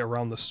Tuesday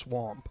around the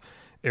swamp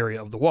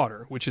area of the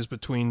water, which is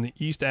between the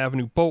East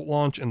Avenue boat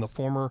launch and the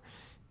former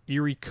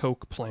Erie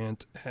Coke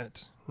plant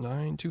at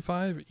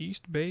 925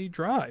 East Bay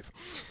Drive.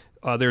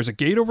 There's a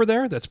gate over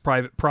there that's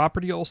private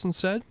property, Olsen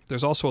said.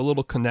 There's also a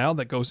little canal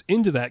that goes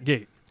into that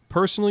gate.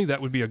 Personally,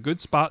 that would be a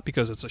good spot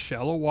because it's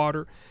shallow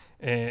water,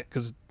 and it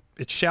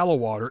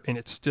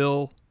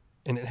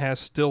has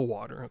still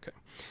water. Okay,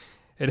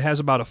 it has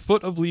about a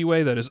foot of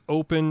leeway that is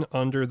open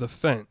under the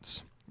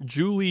fence.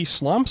 Julie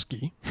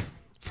Slomsky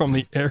from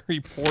the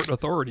Erie Port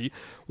Authority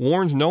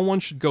warns no one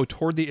should go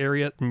toward the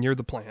area near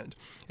the plant.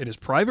 It is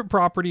private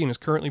property and is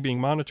currently being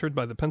monitored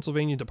by the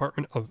Pennsylvania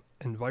Department of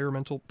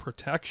Environmental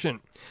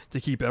Protection.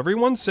 To keep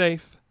everyone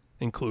safe,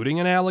 including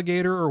an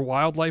alligator or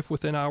wildlife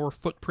within our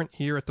footprint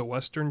here at the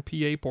Western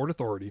PA Port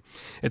Authority,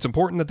 it's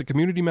important that the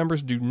community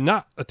members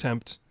not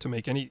attempt to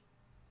make any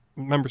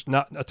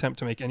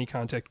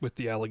contact with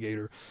the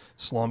alligator,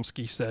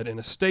 Slomsky said in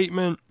a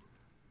statement.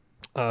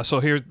 So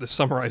here, this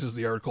summarizes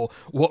the article.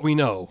 What we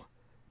know.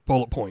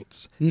 Bullet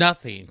points.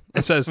 Nothing.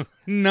 It says,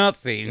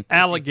 nothing.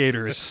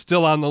 Alligator is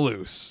still on the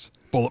loose.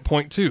 Bullet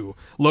point 2.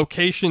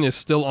 Location is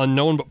still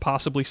unknown but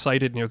possibly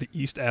sighted near the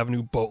East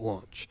Avenue boat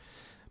launch.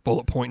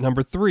 Bullet point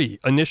number 3.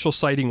 Initial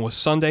sighting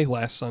was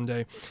last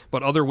Sunday,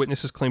 but other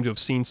witnesses claim to have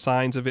seen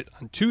signs of it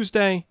on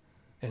Tuesday.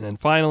 And then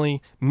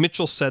finally,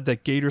 Mitchell said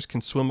that gators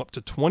can swim up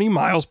to 20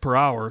 miles per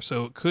hour,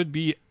 so it could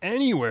be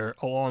anywhere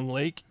along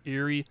Lake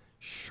Erie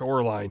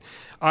shoreline.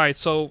 All right,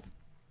 so...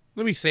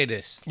 Let me say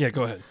this. Yeah,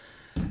 go ahead.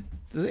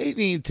 They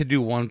need to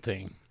do one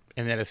thing,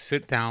 and that is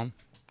sit down,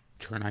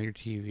 turn on your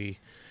TV,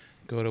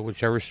 go to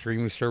whichever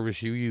streaming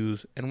service you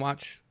use, and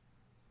watch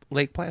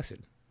Lake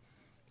Placid.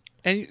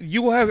 And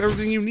you will have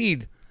everything you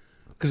need.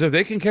 Because if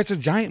they can catch a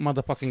giant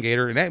motherfucking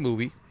gator in that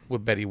movie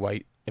with Betty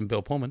White and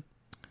Bill Pullman,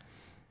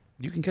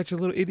 you can catch a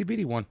little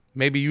itty-bitty one.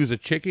 Maybe use a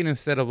chicken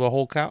instead of a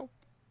whole cow.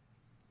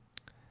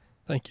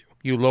 Thank you.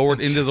 You lower it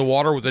into the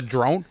water with a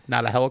drone,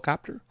 not a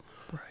helicopter.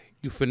 Right.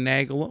 You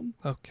finagle them.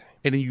 Okay.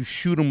 And then you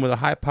shoot them with a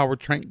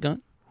high-powered trank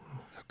gun.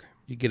 Okay.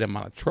 You get them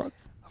on a truck.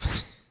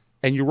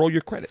 And you roll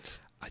your credits.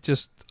 I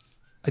just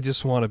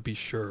want to be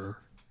sure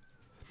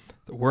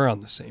that we're on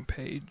the same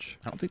page.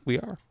 I don't think we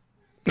are.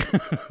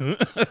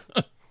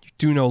 You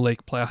do know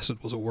Lake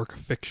Placid was a work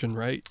of fiction,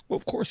 right? Well,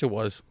 of course it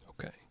was.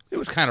 Okay. It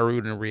was kind of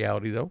rooted in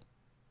reality, though,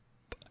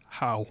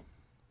 How?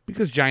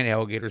 because giant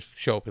alligators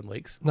show up in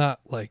lakes. Not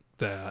like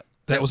that.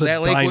 That was a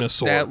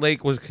dinosaur. That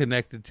lake was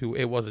connected to.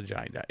 It was a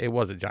giant.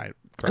 Crocodile.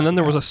 And then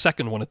there was a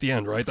second one at the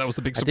end, right? That was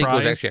the big I surprise. think it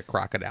was actually a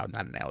crocodile,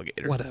 not an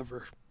alligator.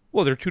 Whatever.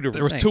 Well, there are two different.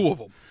 There was things. two of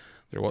them,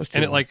 There was two.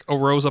 and it of them. like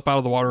arose up out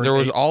of the water. There and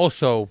was ate.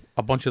 also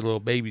a bunch of little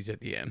babies at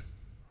the end.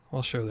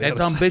 Well, sure. That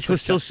dumb bitch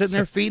was still sitting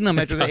there feeding them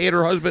after they ate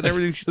her husband and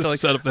everything. She's like,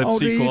 Set up that oh,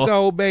 there sequel. you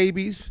go,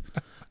 babies.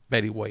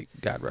 Betty White,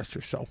 God rest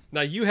her soul.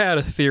 Now, you had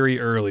a theory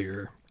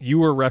earlier. You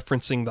were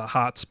referencing the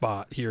hot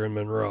spot here in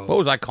Monroe. What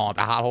was I calling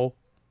it? A hot hole?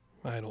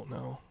 I don't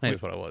know. I think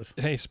that's what it was.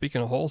 Hey,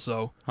 speaking of holes,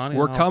 though, Honey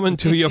we're hole. coming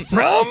to you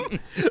from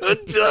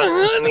the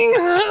honey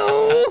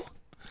hole.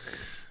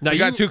 Now, You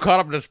got too caught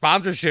up in the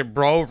sponsorship,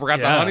 bro. Forgot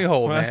the honey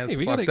hole, well, man. Hey, It's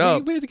we fucked gotta,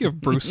 up. we had to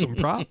give Bruce some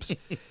props.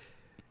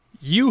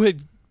 You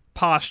had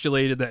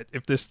postulated that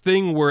if this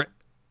thing were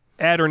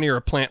at or near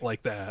a plant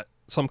like that,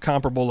 some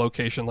comparable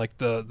location like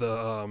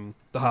the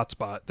hot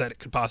spot, that it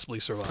could possibly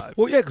survive.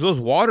 Well, yeah, because those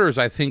waters,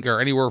 I think,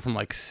 are anywhere from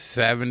like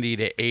 70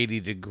 to 80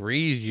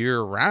 degrees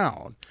year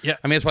round. Yeah.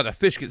 I mean, that's why the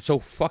fish get so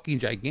fucking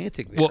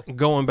gigantic there. Well,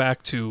 going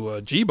back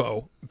to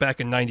Jibo, back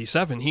in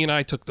 '97, he and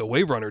I took the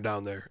wave runner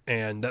down there,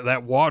 and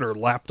that water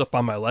lapped up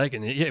on my leg,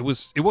 and it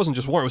wasn't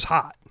just warm; it was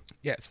hot.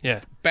 yes.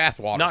 Yeah, Bath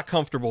water. not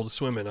comfortable to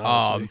swim in,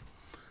 honestly.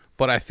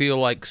 But I feel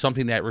like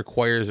something that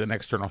requires an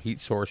external heat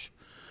source,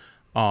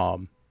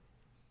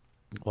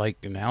 like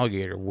an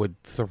alligator,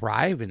 would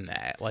thrive in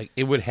that. Like,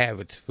 it would have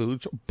its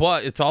food,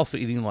 but it's also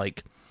eating,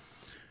 like,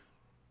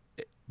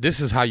 this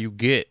is how you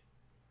get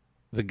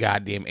the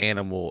goddamn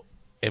animal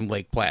in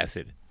Lake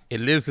Placid. It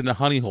lives in the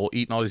honey hole,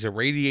 eating all these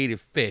irradiated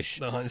fish.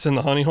 It's in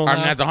the honey hole Or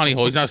now? not the honey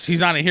hole. He's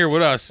not in here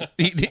with us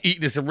eating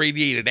this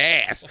irradiated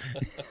ass.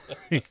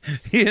 He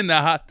in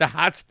the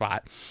hot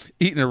spot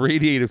eating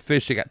irradiated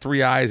fish. They got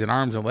 3 eyes and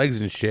arms and legs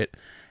and shit.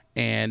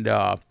 And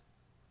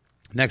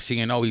next thing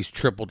you know, he's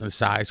tripled in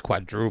size,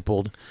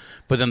 quadrupled.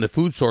 But then the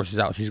food source is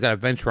out. She's got to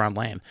venture on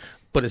land.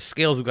 But his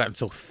scales have gotten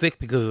so thick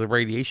because of the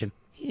radiation,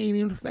 he ain't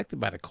even affected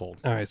by the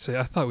cold. All right, see,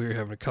 I thought we were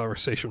having a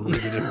conversation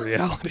rooted in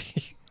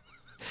reality.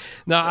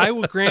 Now, I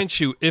will grant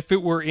you, if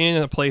it were in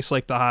a place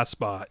like the hot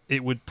spot,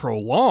 it would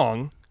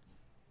prolong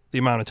the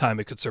amount of time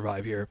it could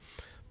survive here.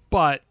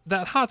 But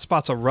that hot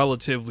spot's a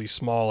relatively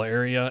small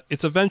area.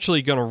 It's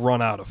eventually going to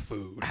run out of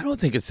food. I don't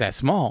think it's that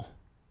small.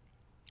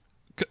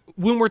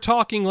 When we're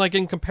talking like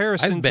in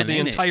comparison I've to been the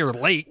in it. entire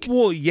lake,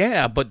 Well,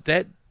 yeah, but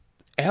that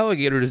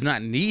alligator does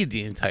not need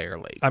the entire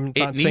lake. I'm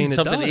not saying it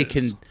something it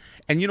does. can.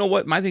 And you know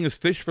what? My thing is,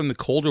 fish from the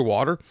colder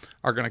water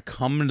are going to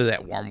come into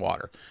that warm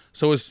water.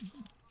 So its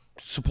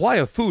supply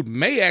of food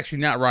may actually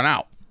not run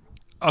out.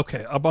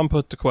 okay, I'm going to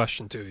put the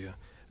question to you.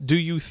 Do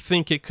you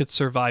think it could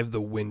survive the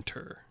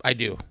winter? I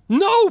do.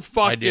 No do.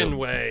 fucking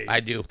way.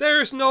 I do.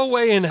 There's no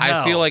way in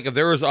hell. I feel like if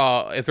there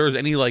was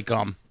any like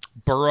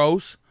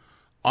burrows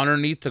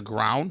underneath the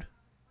ground,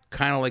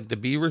 kind of like the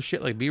beaver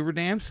shit, like beaver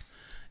dams,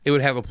 it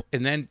would have a.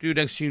 And then, dude,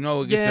 next thing you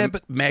know, it gets Yeah, an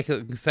but-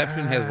 immaculate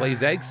conception, has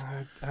lays eggs.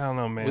 I don't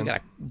know, man. We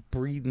got a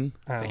breeding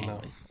I don't family.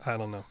 know. I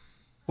don't know.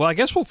 Well, I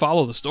guess we'll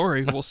follow the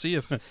story. We'll see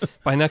if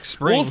by next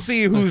spring We'll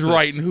see who's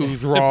right and who's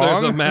if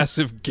there's a wrong.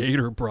 massive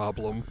gator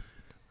problem.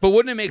 But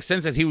wouldn't it make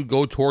sense that he would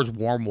go towards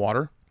warm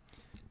water?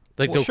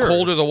 Like, Well, the sure.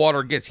 colder the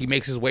water gets, he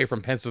makes his way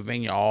from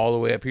Pennsylvania all the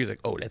way up here. He's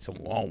like, oh, that's some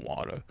warm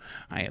water.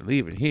 I ain't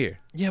leaving here.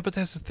 Yeah, but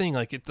that's the thing.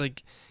 Like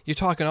you're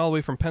talking all the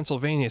way from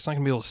Pennsylvania. It's not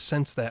gonna be able to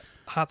sense that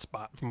hot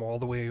spot from all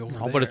the way over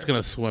Oh, there. but it's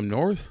going to swim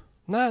north.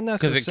 Not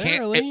Because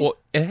necessarily. it can't.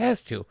 It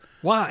has to.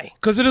 Why?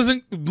 Because it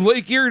doesn't.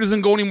 Lake Erie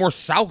doesn't go any more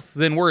south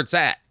than where it's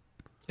at.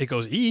 It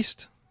goes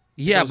east.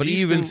 Yeah, goes but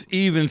east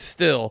even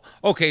still.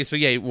 Okay, so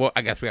yeah, well,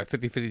 I guess we got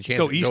 50-50 chance.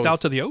 Go it east goes-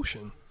 out to the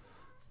ocean.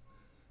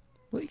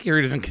 Lake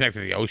Erie doesn't connect to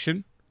the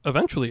ocean.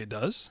 Eventually, it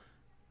does.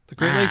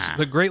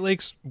 The Great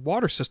Lakes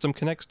water system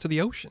connects to the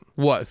ocean.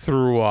 What,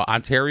 through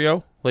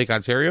Ontario? Lake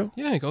Ontario?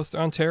 Yeah, it goes through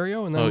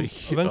Ontario and then Oh, yeah.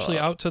 eventually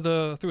out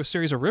to through a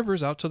series of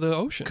rivers out to the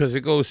ocean. Because it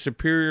goes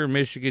Superior,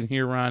 Michigan,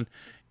 Huron,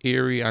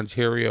 Erie,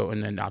 Ontario,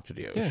 and then out to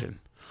the ocean.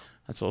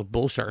 That's what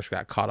bull sharks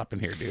got caught up in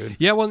here, dude.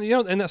 Yeah, well,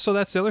 so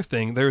that's the other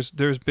thing. There's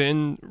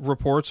been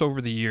reports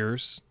over the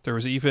years. There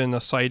was even a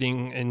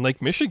sighting in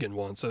Lake Michigan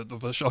once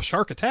of a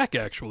shark attack,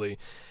 actually.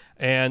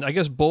 And I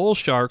guess bull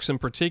sharks in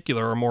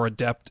particular are more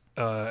adept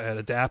at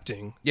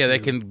adapting. Yeah, they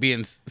can be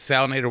in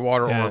salinated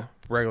water Yeah. or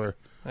regular.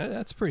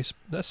 That's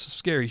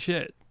scary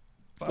shit.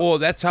 Well,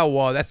 that's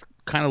how that's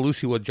kind of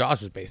loosely what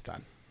Jaws is based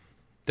on.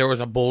 There was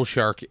a bull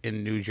shark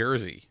in New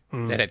Jersey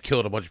that had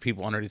killed a bunch of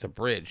people underneath a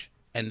bridge,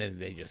 and then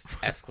they just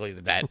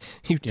escalated that.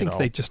 You'd think know.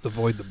 they'd just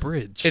avoid the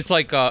bridge. It's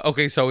like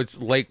okay, so it's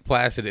Lake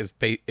Placid.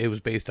 It was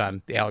based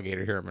on the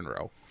alligator here in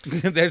Monroe.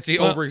 That's the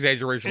over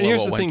exaggeration and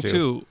level. here's the it thing went to.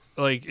 too.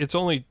 Like it's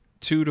only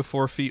 2 to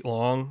 4 feet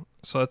long,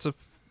 so that's a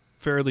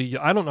fairly.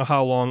 I don't know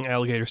how long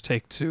alligators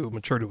take to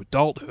mature to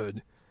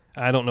adulthood.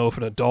 I don't know if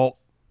an adult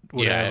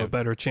would Yeah, have a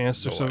better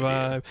chance to no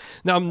survive.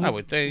 Now, I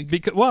would think.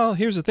 because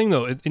here's the thing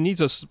though. It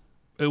needs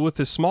with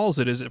as small as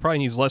it is, it probably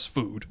needs less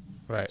food.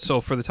 Right.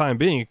 So for the time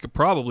being, it could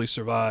probably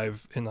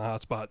survive in the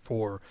hotspot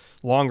for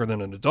longer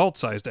than an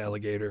adult-sized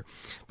alligator.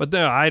 But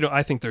there,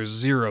 I think there's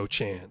zero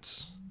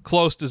chance,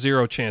 close to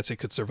zero chance, it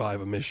could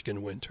survive a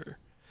Michigan winter.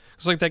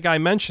 It's like that guy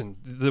mentioned,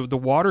 the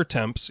water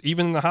temps,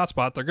 even in the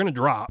hotspot, they're going to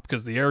drop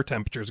because the air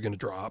temperature is going to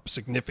drop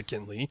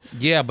significantly.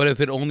 Yeah, but if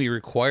it only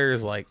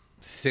requires like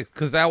 6,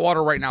 because that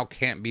water right now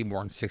can't be more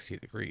than 60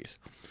 degrees.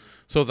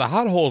 So if the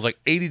hot hole is like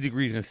 80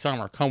 degrees in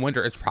summer, come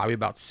winter, it's probably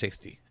about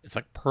 60. It's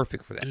like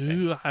perfect for that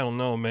thing. I don't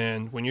know,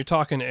 man. When you're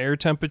talking air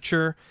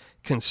temperature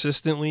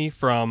consistently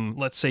from,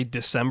 let's say,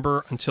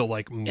 December until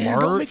like March. And it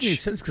don't make any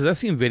sense because I've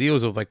seen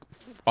videos of like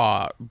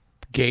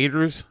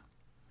gators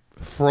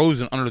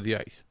frozen under the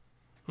ice.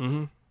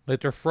 Mm-hmm.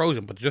 Like they're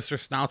frozen, but just their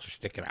snouts are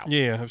sticking out.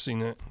 Yeah, I've seen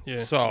that.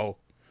 Yeah. So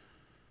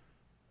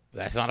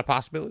that's not a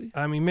possibility.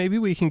 I mean, maybe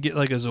we can get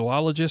like a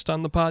zoologist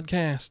on the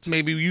podcast.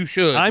 Maybe you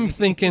should. I'm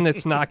thinking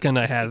it's not going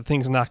to have,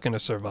 thing's not going to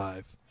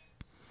survive.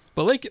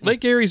 But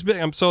Lake Erie's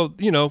big, so,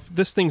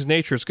 this thing's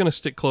nature, it's going to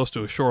stick close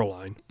to a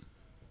shoreline.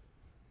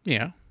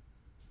 Yeah.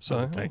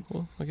 So,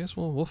 well, I guess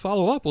we'll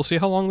follow up. We'll see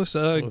how long this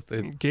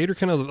gator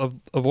can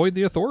avoid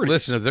the authorities.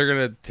 Listen, if they're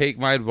going to take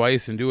my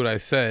advice and do what I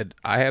said,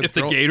 I have... If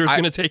the gator's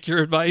going to take your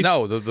advice?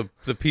 No,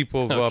 the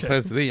people of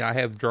Pennsylvania, I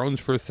have drones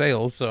for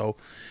sale, so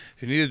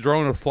if you need a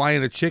drone to fly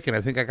in a chicken,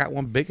 I think I got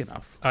one big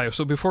enough. All right,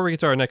 so before we get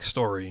to our next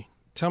story,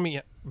 tell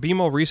me,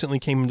 BMO recently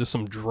came into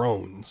some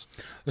drones.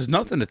 There's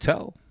nothing to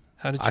tell.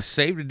 How did I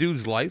saved a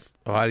dude's life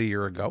about a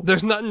year ago.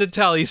 There's nothing to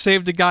tell. He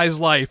saved a guy's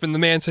life, and the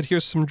man said,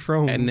 here's some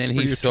drones. And then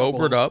for he your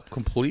sobered troubles. up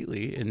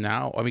completely, and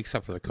now,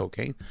 except for the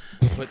cocaine,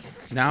 but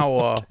now,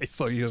 Okay,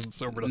 so he hasn't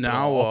sobered up at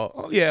now,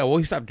 all.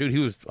 he stopped, dude. He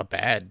was a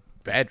bad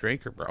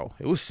drinker, bro.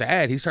 It was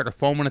sad. He started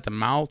foaming at the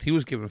mouth. He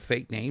was giving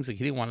fake names, like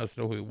he didn't want us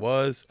to know who he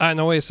was.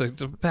 No, wait a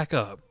second. Back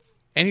up.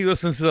 And he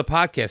listens to the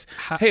podcast.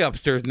 Hey,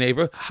 upstairs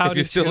neighbor, if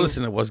you're still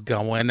listening, what's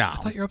going I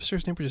thought on? your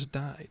upstairs neighbor just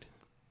died.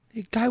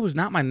 The guy was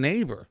not my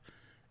neighbor.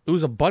 It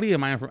was a buddy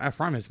of mine from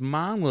Ephraim. His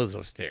mom lives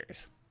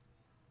upstairs.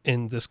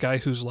 And this guy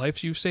whose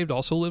life you saved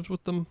also lives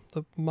with the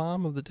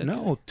mom of the dead guy?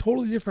 No,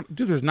 totally different.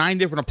 Dude, there's 9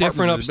 different apartments.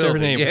 Different in the upstairs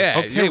building. neighbor.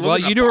 Yeah. Okay, well,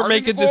 you were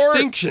making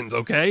distinctions,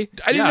 okay?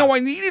 I didn't know I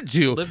needed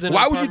to. Lived in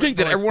Why an would you think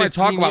that apartment for everyone I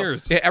talk 15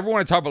 years. about,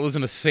 everyone I talk about lives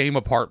in the same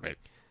apartment?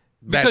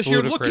 Because That's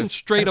you're ludicrous. looking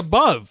straight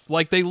above,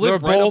 like they They're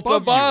live right both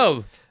above.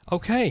 you.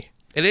 Okay.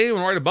 It ain't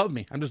even right above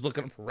me. I'm just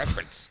looking up for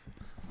reference.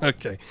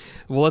 Okay.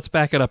 Well, let's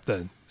back it up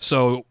then.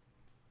 So,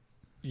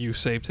 you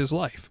saved his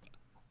life.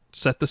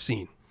 Set the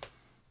scene.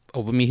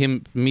 Over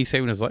me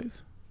saving his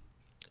life?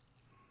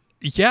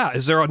 Yeah.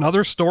 Is there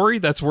another story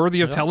that's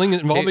worthy of telling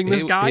involving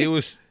this guy? He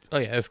was. Oh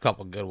yeah, there's a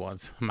couple good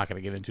ones. I'm not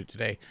gonna get into it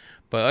today,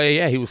 but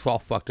yeah, he was all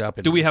fucked up.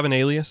 And, Do we have an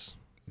alias?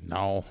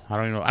 No, I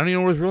don't even know. I don't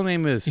even know what his real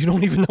name is. You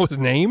don't even know his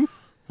name?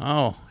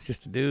 Oh,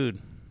 just a dude.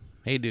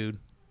 Hey, dude.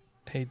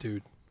 Hey,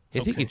 dude. I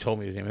think he told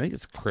me his name. I think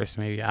it's Chris.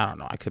 Maybe I don't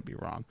know. I could be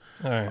wrong.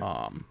 All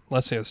right.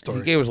 Let's hear the He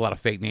story. gave us a lot of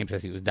fake names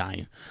as he was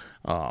dying.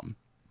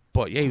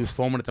 But yeah, he was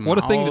foaming at the mouth.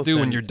 What a thing to do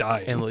when you're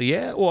dying. And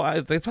yeah,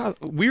 well,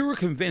 we were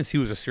convinced he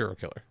was a serial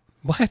killer.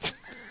 What?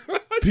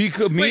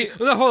 Because Wait,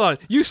 no, hold on.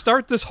 You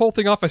start this whole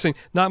thing off by saying,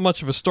 not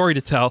much of a story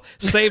to tell.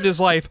 Saved his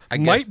life.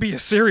 Might be a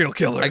serial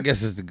killer. I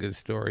guess it's a good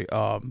story.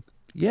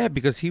 Yeah,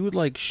 because he would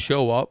like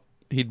show up.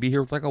 He'd be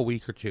here for like a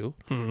week or two.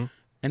 Mm-hmm.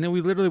 And then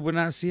we literally would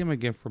not see him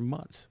again for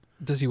months.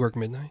 Does he work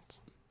midnights?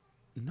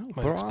 No,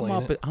 Might bro,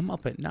 explain it. I'm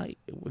up at night.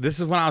 This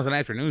is when I was in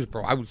afternoons,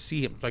 bro. I would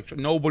see him. Like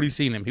nobody's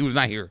seen him. He was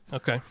not here.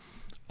 Okay.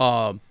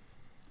 And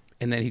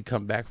then he'd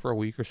come back for a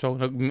week or so.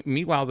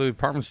 Meanwhile, the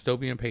apartment's still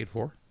being paid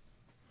for.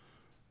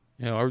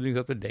 You know, everything's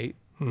up to date.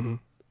 Mm-hmm.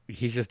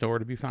 He's just nowhere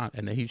to be found.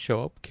 And then he'd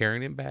show up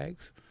carrying in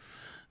bags.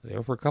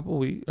 There for a couple of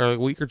weeks or a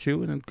week or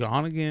two, and then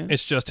gone again.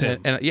 It's just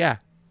him. And yeah,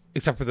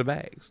 except for the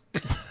bags.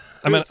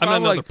 I'm another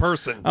like,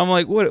 person. I'm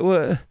like, what?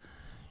 What's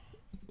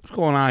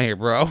going on here,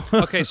 bro?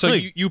 Okay, so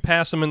you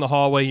pass him in the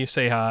hallway, you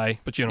say hi,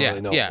 but you don't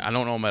really know. Yeah, I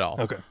don't know him at all.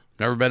 Okay.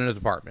 Never been in his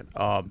apartment.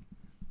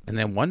 And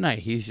then one night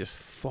he's just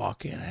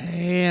fucking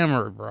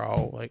hammered,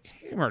 bro. Like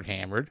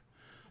hammered.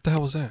 What the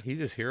hell was that? He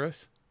just hear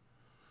us?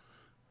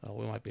 Oh,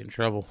 we might be in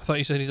trouble. I thought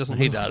you said he doesn't.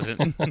 He know.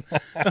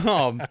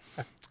 doesn't.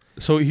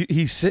 So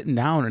he's sitting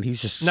down and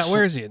he's just Now,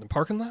 where is he? In the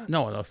parking lot?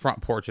 No, in the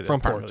front porch of the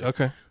Front apartment. porch.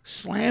 Okay.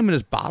 Slamming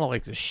his bottle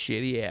like this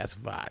shitty ass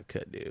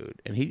vodka,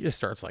 dude. And he just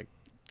starts like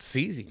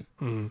seizing.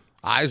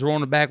 Eyes rolling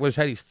the back of his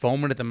head. He's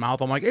foaming at the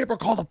mouth. I'm like, hey, bro,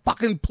 call the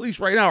fucking police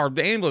right now or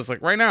the ambulance,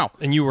 like right now.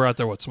 And you were out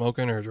there, what,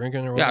 smoking or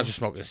drinking or what? Yeah, I was just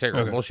smoking a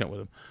cigarette, Okay. bullshit with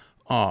him.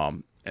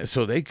 And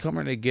so they come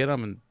and they get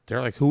him, and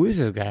they're like, "Who is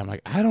this guy?" I'm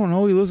like, "I don't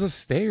know. He lives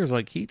upstairs.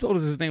 Like, he told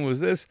us his name was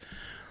this."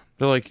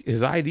 They're like,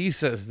 "His ID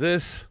says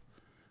this."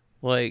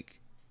 Like,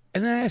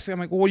 and then I asked him, I'm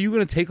like, "Well, are you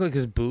gonna take like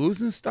his booze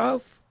and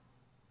stuff?"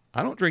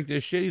 I don't drink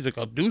this shit. He's like,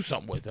 "I'll do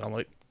something with it." I'm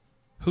like,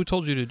 Who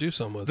told you to do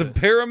something with "The it?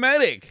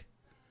 paramedic."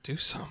 Do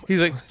something.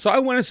 He's like, so I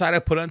went inside. I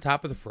put it on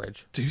top of the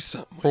fridge do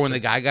something. for when the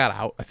guy got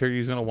out. I figured he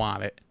was gonna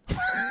want it.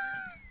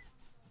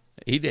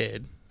 He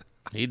did.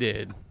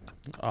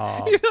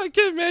 I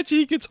can imagine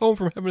he gets home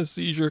from having a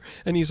seizure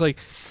and he's like,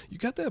 "You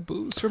got that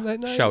booze from that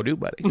night?" Shall do,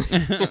 buddy.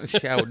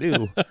 Shall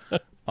do.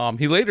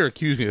 He later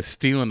accused me of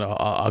stealing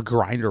a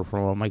grinder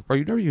from him. I'm like, bro,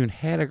 you never even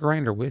had a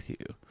grinder with you.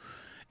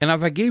 And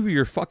if I gave you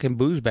your fucking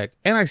booze back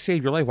and I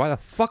saved your life, why the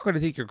fuck would I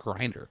take your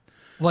grinder?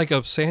 Like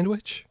a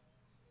sandwich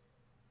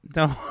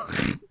No.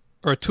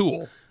 or a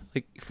tool?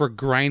 Like for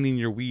grinding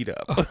your weed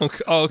up.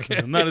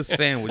 Okay. Not a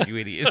sandwich, you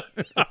idiot.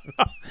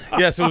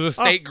 Yes, it was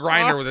a steak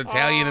grinder with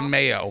Italian and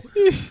mayo.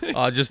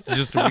 Just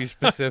to be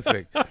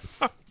specific.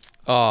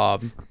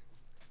 But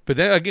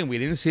then again, we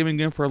didn't see him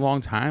again for a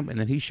long time, and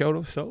then he showed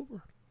up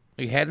sober.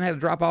 He hadn't had a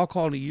drop of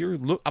alcohol in a year.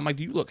 Look, I'm like,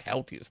 you look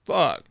healthy as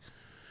fuck.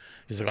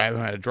 He's like, I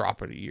haven't had a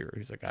drop in a year.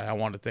 He's like, I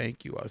want to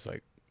thank you. I was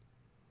like,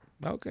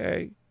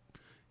 okay.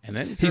 And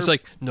then he's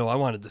like, no, I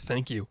wanted to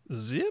thank you.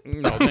 Zip.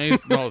 No,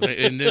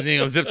 and then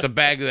he zipped the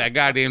bag of that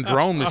goddamn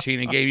drone machine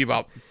and gave you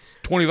about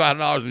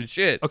 $25 in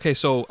shit. Okay,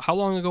 so how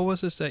long ago was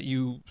this that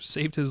you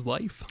saved his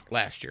life?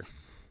 Last year.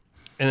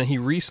 And then he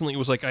recently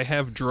was like, I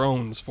have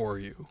drones for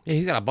you. Yeah,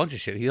 he's got a bunch of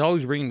shit. He's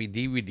always bringing me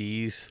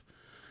DVDs.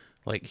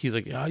 Like, he's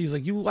like,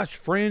 you watch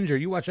Fringe or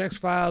you watch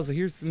X-Files. Like,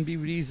 here's some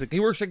DVDs. Like,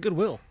 he works at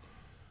Goodwill.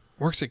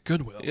 Works at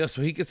Goodwill. Yeah,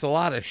 so he gets a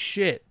lot of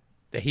shit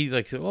that he's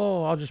like,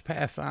 oh, I'll just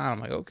pass on. I'm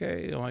like,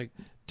 okay. I'm like,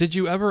 did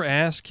you ever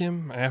ask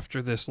him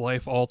after this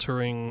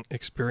life-altering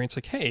experience,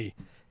 like, hey,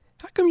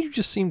 how come you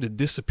just seem to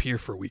disappear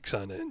for weeks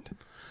on end?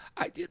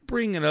 I did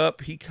bring it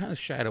up. He kind of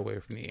shied away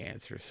from the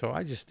answer, so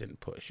I just didn't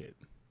push it.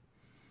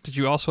 Did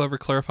you also ever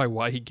clarify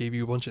why he gave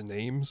you a bunch of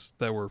names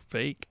that were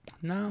fake?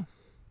 No.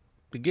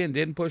 Again,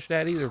 didn't push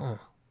that either. Huh.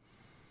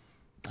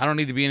 I don't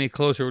need to be any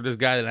closer with this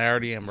guy than I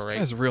already am, This right?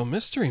 guy's a real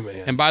mystery,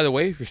 man. And by the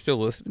way, if you're still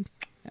listening,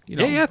 you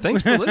know, yeah,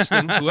 thanks for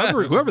listening.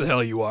 Whoever the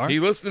hell you are. he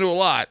listened to a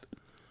lot.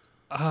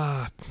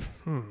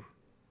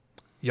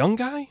 Young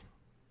guy?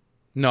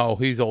 No,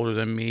 he's older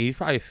than me. He's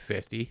probably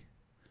 50.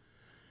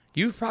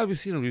 You've probably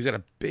seen him. He's got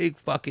a big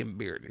fucking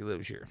beard. He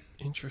lives here.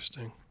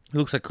 Interesting. He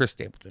looks like Chris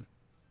Stapleton.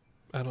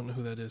 I don't know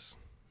who that is.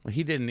 Well,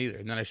 he didn't either.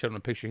 And then I showed him a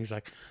picture. And he's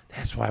like,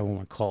 that's why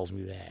everyone calls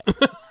me that.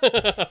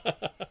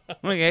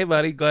 I'm like, hey,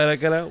 buddy, glad I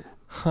got out.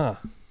 Huh.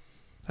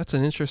 That's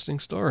an interesting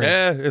story.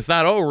 Yeah, it's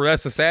not over.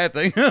 That's the sad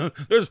thing.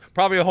 There's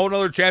probably a whole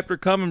nother chapter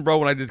coming, bro,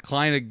 when I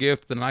decline a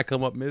gift and I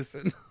come up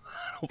missing.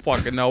 I don't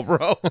fucking know,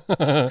 bro.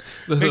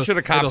 Make sure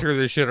the cops hear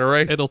this shit, all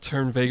right? It'll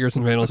turn Vagrants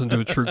and Vandals into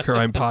a true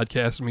crime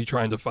podcast, me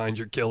trying to find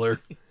your killer.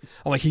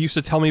 I'm like, he used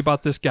to tell me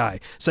about this guy.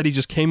 Said he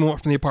just came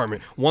up from the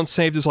apartment. Once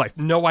saved his life.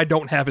 No, I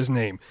don't have his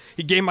name.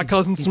 He gave my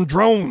cousin some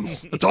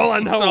drones. That's all I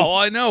know. That's all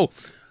I know.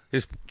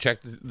 Just check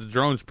the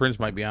drones prints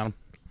might be on them.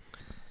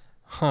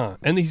 Huh.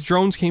 And these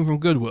drones came from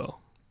Goodwill.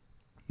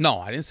 No,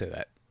 I didn't say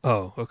that.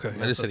 Oh, okay.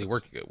 I just said he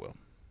worked at Goodwill.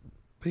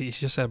 But he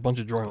just had a bunch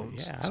of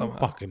drones. Yeah, I don't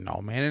fucking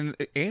know, man.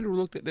 And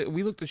Andrew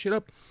we looked the shit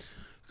up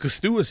because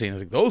Stu was saying,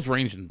 like, those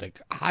range in like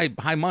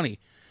high money.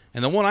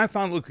 And the one I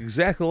found looked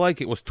exactly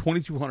like it was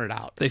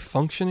 $2,200. They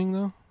functioning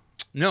though?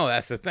 No,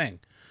 that's the thing.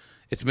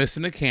 It's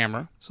missing the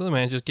camera. So the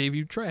man just gave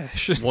you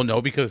trash. Well,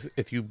 no, because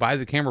if you buy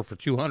the camera for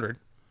 $200,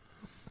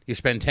 you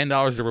spend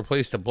 $10 to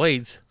replace the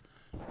blades.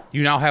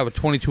 You now have a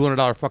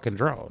 $2,200 fucking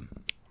drone.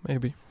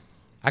 Maybe.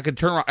 I could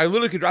turn around. I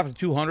literally could drop it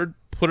to $200,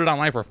 put it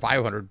online for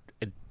 $500,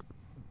 it'd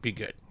be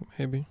good.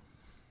 Maybe.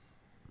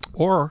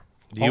 Or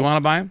Do you want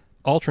to buy them?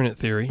 alternate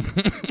theory.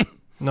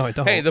 No, I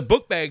don't. Hey, the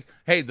book bag.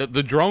 Hey, the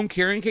drone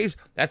carrying case.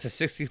 That's a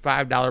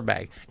 $65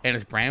 bag, and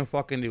it's brand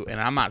fucking new. And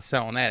I'm not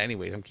selling that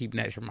anyways. I'm keeping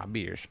that for my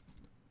beers.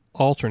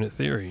 Alternate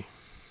theory.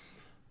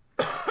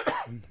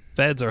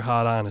 Feds are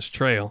hot on his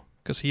trail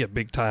because he a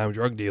big time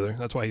drug dealer.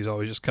 That's why he's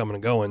always just coming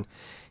and going.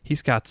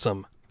 He's got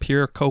some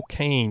pure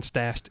cocaine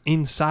stashed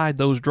inside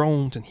those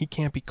drones, and he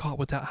can't be caught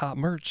with that hot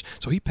merch.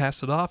 So he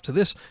passed it off to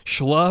this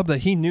schlub that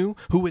he knew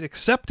who would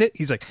accept it.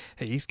 He's like,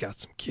 hey, he's got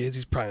some kids.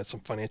 He's probably had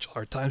some financial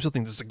hard times. He'll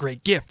think this is a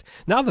great gift.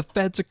 Now the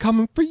feds are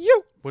coming for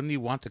you. Wouldn't he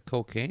want the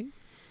cocaine?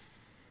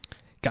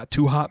 Got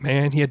too hot,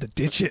 man. He had to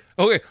ditch it.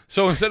 Okay,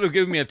 so instead of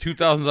giving me a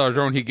 $2,000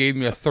 drone, he gave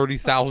me a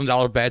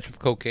 $30,000 batch of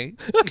cocaine.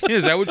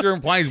 Is that what you're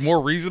implying is more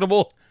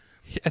reasonable?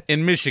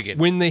 In Michigan.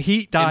 When the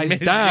heat dies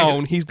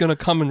down, he's going to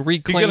come and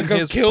reclaim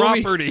his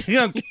property. He's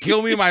going to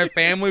kill me and my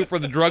family for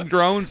the drug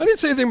drones? I didn't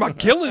say anything about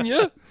killing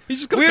you. He's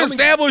just going We to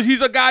established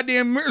he's a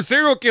goddamn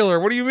serial killer.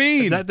 What do you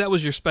mean? That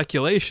was your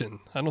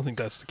speculation. I don't think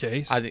that's the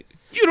case. I think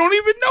you don't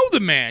even know the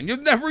man.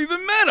 You've never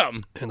even met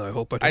him. And I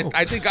hope I don't.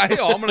 I think I'm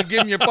going to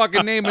give him your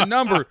fucking name and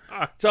number.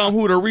 Tell him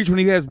who to reach when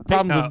he has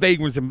problems with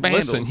vagrants and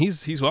vandals. Listen,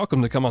 he's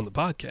welcome to come on the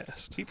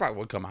podcast. He probably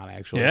would come on,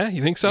 actually. Yeah,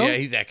 you think so? Yeah,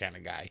 he's that kind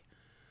of guy.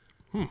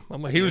 That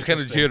might He be was kind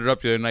of interesting. jittered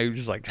up the other night. He was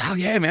just like, oh,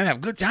 yeah, man, have a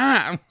good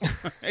time.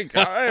 Hey,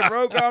 all right,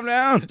 bro, calm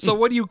down. So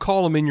what do you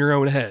call him in your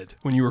own head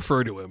when you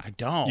refer to him? I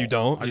don't. You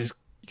don't? I You just,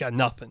 got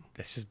nothing.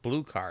 that's just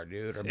blue card,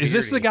 dude. Or Is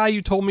this the beardy. guy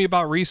you told me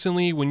about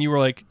recently when you were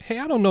like, hey,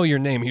 I don't know your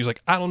name? He was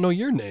like, I don't know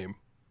your name.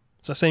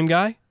 Is that same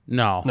guy?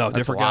 No. No, that's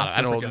different a lot. guy,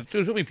 I don't know. different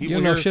There's so many You people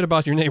don't know here. shit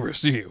about your neighbors,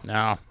 do you?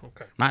 No.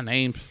 Okay. My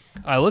name's.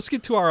 All right, let's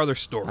get to our other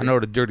story. I know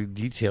the dirty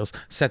details.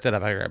 Set that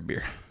up. I grab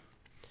beer.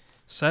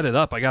 Set it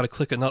up. I got to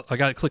click another. I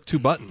got to click 2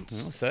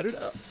 buttons. Well, set it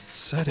up.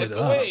 Set Click it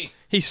away. up.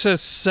 He says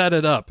set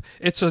it up.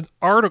 It's an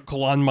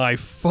article on my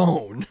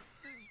phone.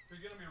 You're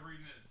going to be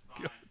reading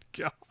it. It's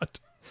fine. God.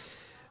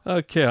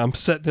 Okay, I'm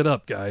setting it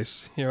up,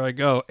 guys. Here I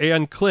go.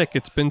 And click.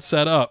 It's been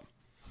set up.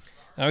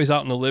 Now he's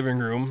out in the living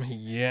room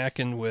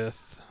yakking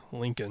with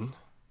Lincoln.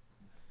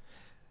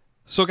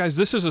 So, guys,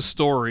 this is a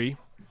story.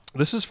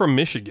 This is from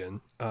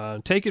Michigan.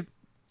 Take it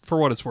for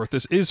what it's worth.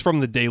 This is from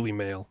the Daily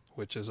Mail,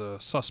 which is a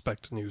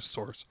suspect news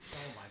source.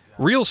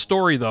 Real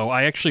story, though.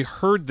 I actually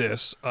heard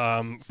this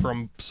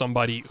from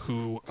somebody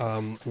who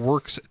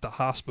works at the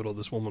hospital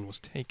this woman was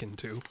taken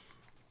to.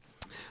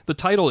 The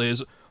title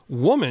is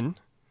Woman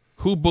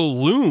Who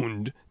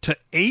Ballooned to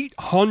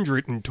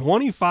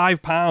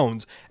 825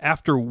 pounds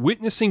after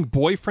witnessing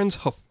boyfriend's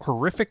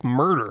horrific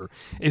murder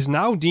is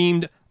now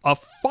deemed a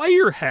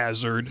fire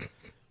hazard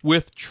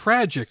with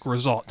tragic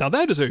result. Now,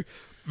 that is a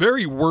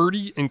very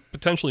wordy and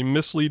potentially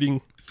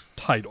misleading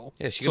title.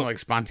 Yeah, she can like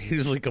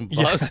spontaneously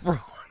combust, bro.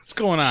 What's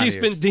going on She's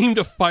here? been deemed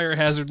a fire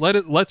hazard.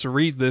 Let's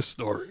read this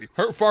story.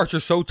 Her farts are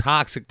so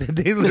toxic that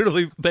they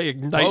literally They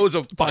ignite pose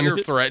a fire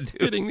threat.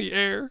 Dude. hitting the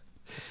air.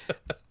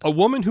 A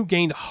woman who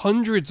gained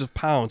hundreds of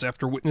pounds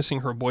after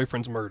witnessing her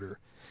boyfriend's murder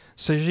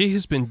says she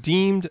has been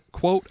deemed,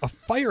 quote, a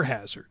fire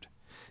hazard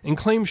and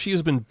claims she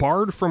has been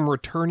barred from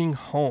returning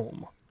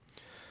home.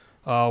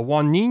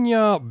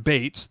 Juanina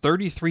Bates,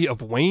 33,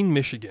 of Wayne,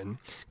 Michigan,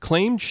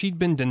 claimed she'd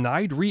been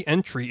denied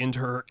re-entry into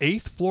her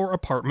 8th floor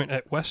apartment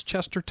at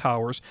Westchester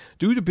Towers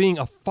due to being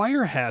a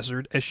fire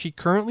hazard as she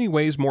currently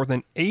weighs more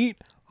than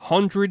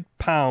 800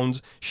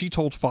 pounds, she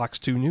told Fox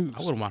 2 News. I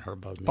wouldn't want her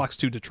above me. Fox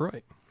 2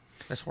 Detroit.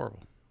 That's horrible.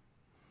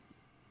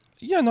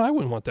 Yeah, no, I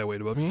wouldn't want that weight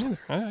above me either.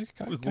 I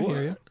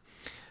hear you.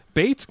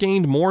 Bates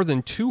gained more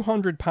than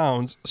 200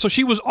 pounds, so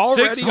she was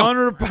already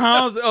 600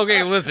 pounds?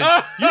 Okay, listen.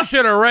 You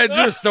should have read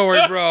this story,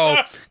 bro.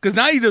 Because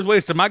now you just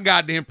wasted my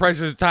goddamn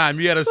precious time.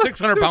 You had a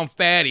 600-pound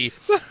fatty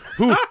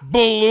who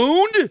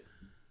ballooned?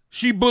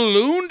 She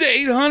ballooned to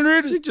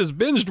 800? She just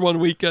binged one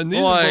weekend,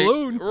 needed Like, a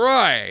balloon.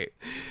 right.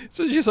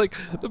 So she's like,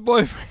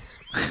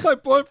 my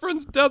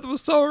boyfriend's death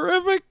was so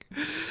horrific.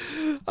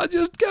 I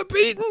just kept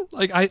eating.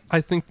 Like,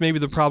 I think maybe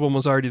the problem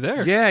was already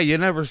there. Yeah, you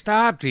never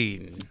stopped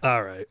eating.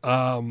 All right.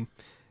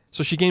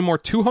 So she gained more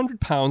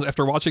 200 pounds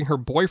after watching her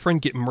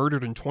boyfriend get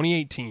murdered in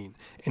 2018,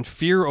 and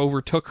fear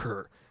overtook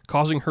her,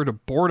 causing her to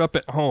board up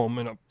at home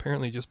and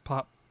apparently just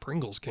pop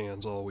Pringles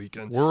cans all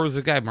weekend. Where was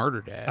the guy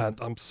murdered at?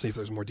 I'm see if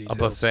there's more A details.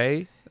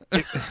 buffet?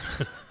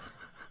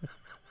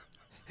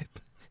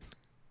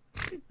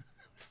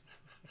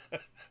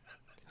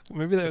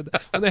 Maybe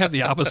they have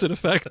the opposite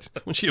effect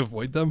when she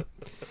avoid them.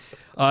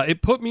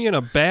 It put me in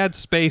a bad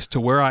space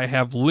to where I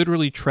have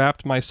literally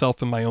trapped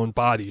myself in my own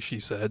body, she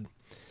said.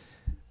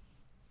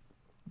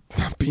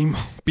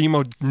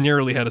 BMO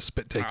nearly had a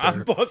spit take there.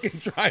 I'm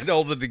fucking trying to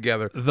hold it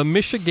together. The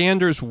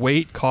Michigander's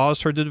weight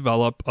caused her to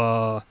develop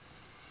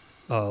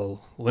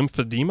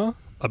lymphedema,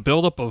 a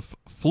buildup of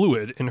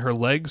fluid in her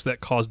legs that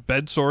caused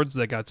bed sores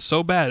that got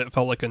so bad it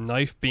felt like a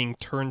knife being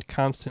turned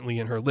constantly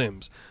in her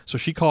limbs. So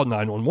she called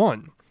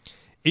 911.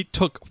 It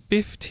took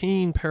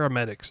 15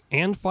 paramedics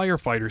and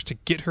firefighters to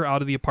get her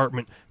out of the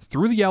apartment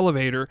through the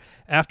elevator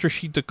after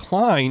she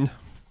declined.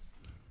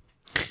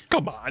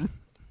 Come on.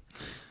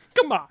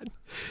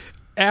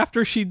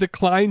 After she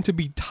declined to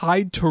be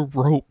tied to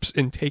ropes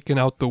and taken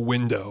out the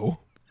window.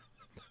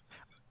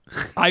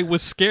 I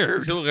was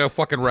scared. You look like a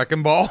fucking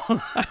wrecking ball.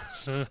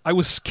 I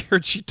was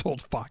scared, she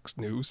told Fox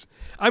News.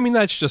 I mean,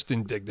 that's just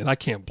indignant. I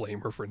can't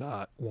blame her for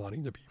not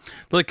wanting to be.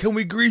 Like, can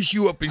we grease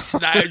you up and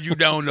slide you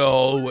down the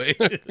hallway?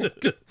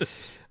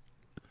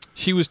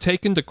 She was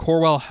taken to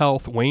Corwell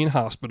Health Wayne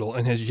Hospital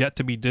and has yet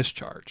to be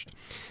discharged.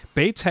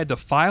 Bates had to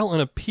file an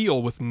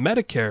appeal with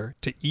Medicare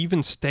to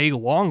even stay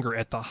longer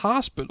at the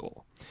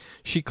hospital.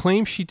 She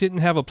claims she didn't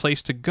have a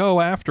place to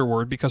go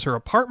afterward because her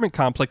apartment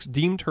complex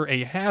deemed her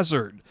a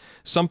hazard,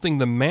 something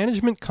the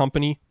management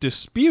company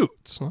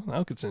disputes. Well,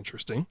 that gets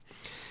interesting.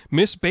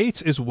 Miss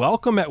Bates is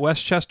welcome at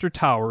Westchester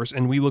Towers,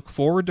 and we look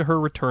forward to her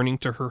returning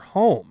to her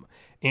home.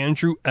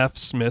 Andrew F.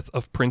 Smith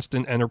of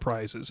Princeton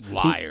Enterprises,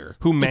 Liar.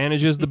 who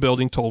manages the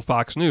building, told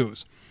Fox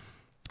News.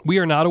 We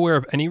are not aware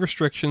of any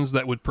restrictions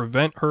that would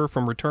prevent her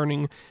from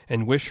returning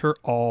and wish her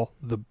all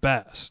the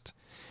best.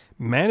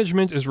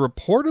 Management is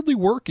reportedly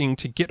working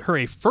to get her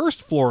a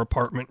first-floor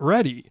apartment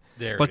ready,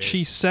 but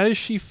she says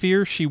she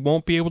fears she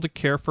won't be able to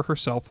care for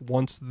herself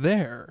once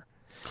there.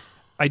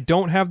 I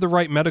don't have the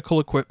right medical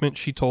equipment,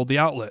 she told the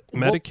outlet.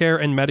 Medicare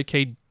and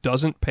Medicaid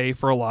doesn't pay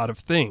for a lot of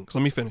things.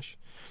 Let me finish.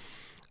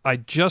 I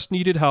just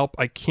needed help.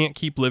 I can't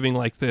keep living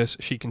like this,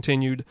 she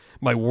continued.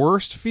 My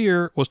worst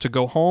fear was to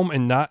go home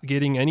and not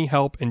getting any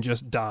help and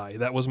just die.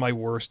 That was my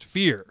worst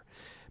fear.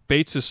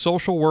 Bates'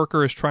 social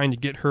worker is trying to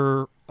get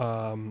her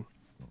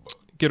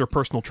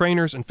personal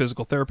trainers and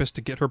physical therapists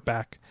to get her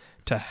back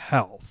to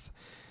health.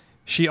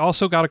 She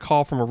also got a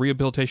call from a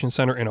rehabilitation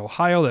center in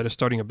Ohio that is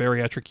starting a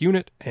bariatric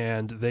unit,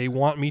 and they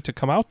want me to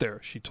come out there,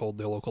 she told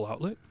their local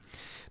outlet.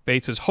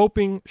 Bates is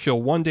hoping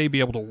she'll one day be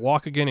able to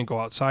walk again and go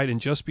outside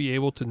and just be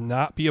able to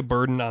not be a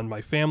burden on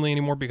my family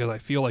anymore because I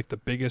feel like the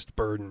biggest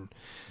burden.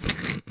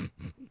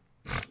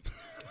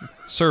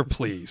 Sir,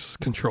 please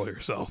control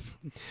yourself.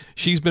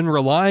 She's been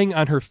relying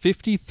on her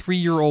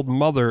 53-year-old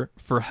mother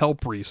for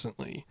help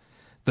recently.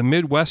 The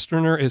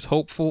Midwesterner is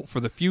hopeful for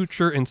the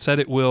future and said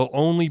it will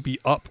only be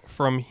up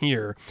from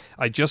here.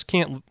 I just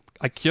can't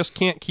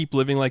keep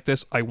living like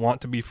this. I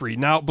want to be free.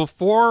 Now,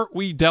 before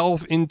we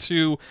delve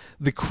into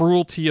the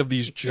cruelty of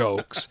these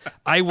jokes,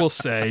 I will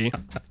say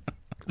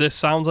this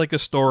sounds like a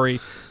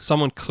story.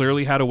 Someone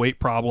clearly had a weight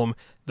problem.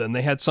 Then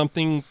they had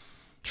something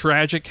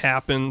tragic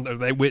happen that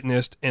they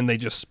witnessed, and they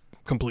just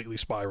completely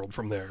spiraled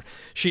from there.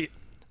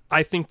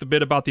 I think the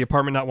bit about the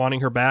apartment not wanting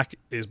her back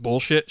is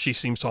bullshit. She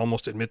seems to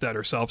almost admit that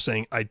herself,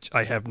 saying,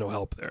 I have no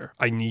help there.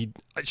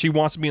 She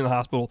wants to be in the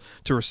hospital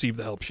to receive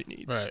the help she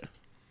needs. Right.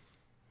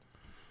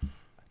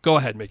 Go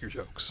ahead, make your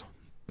jokes.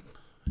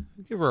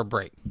 Give her a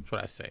break. That's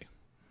what I say.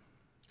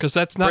 Because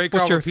that's not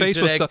what your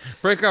face was.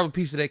 Break off a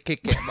piece of that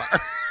Kit Kat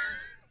bar.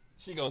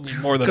 She gonna need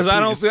more than a piece.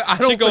 I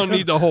don't she gonna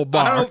need the whole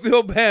bar. I don't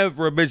feel bad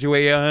for a bitch who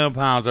weighs 100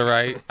 pounds. All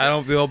right, I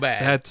don't feel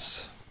bad.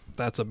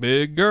 That's a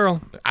big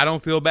girl. I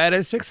don't feel bad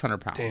at 600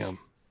 pounds. Damn,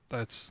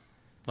 that's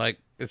like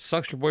it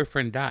sucks. Your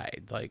boyfriend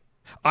died. Like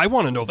I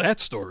want to know that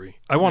story.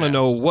 I want to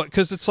know what,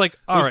 because it's like,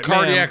 all right,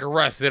 cardiac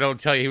arrest. They don't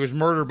tell you he was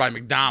murdered by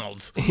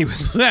McDonald's. He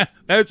was.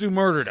 That's who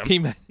murdered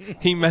him.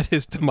 He met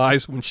his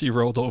demise when she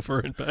rolled over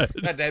in bed.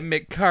 Got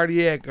that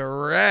cardiac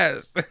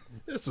arrest.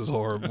 This is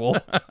horrible.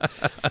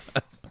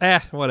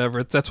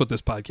 Whatever. That's what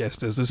this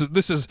podcast is.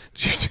 This is.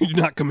 You do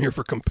not come here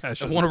for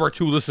compassion. If one of our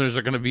 2 listeners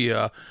are going to be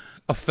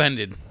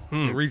offended,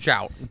 reach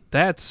out.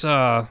 That's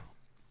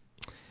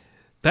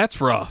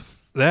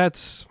rough.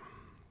 That's.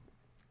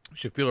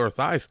 Should feel her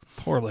thighs.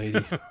 Poor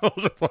lady.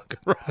 Those are fucking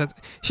rough.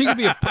 She could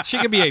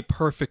be a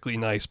perfectly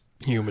nice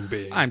human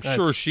being. I'm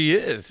sure she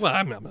is. Well,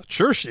 I'm not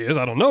sure she is.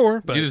 I don't know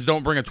her, but you just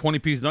don't bring a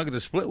 20-piece nugget to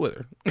split with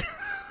her.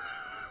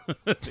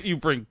 You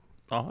bring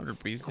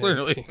 100-piece.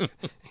 Clearly,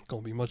 ain't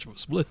gonna be much of a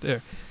split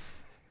there.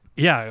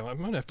 Yeah,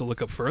 I'm gonna have to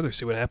look up further,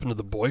 see what happened to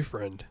the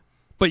boyfriend.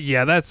 But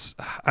yeah, that's,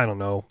 I don't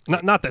know.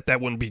 Not that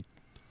wouldn't be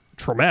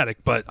traumatic,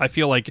 but I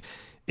feel like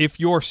if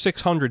you're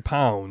 600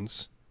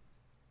 pounds.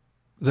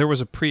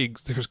 There's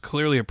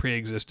clearly a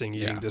pre-existing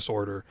eating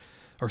disorder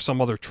or some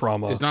other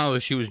trauma. It's not that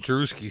she was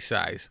Drewski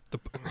size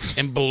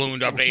and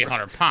ballooned up to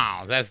 800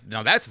 pounds. That's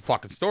a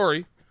fucking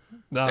story.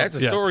 That's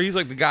a story. He's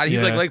like the guy. He's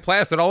like Lake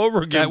Placid all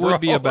over again. That would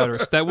be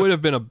that would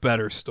have been a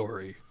better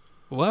story.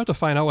 We'll have to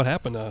find out what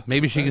happened to.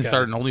 Maybe she can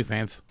start an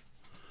OnlyFans.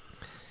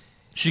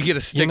 She get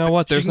a stick. You know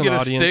what? There's she can an get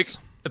audience a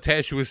stick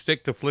attached to a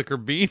stick to flick her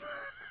bean.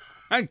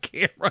 I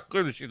can't.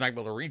 Clearly, she's not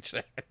able to reach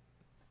that.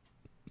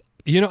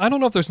 You know, I don't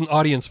know if there's an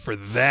audience for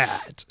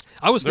that.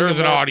 There's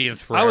an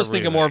audience for everything. I was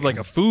thinking more of like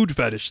a food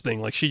fetish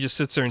thing. Like she just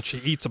sits there and she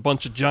eats a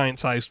bunch of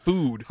giant-sized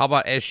food. How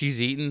about as she's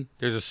eating,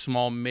 there's a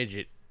small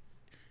midget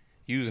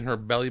using her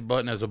belly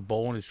button as a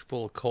bowl and it's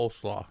full of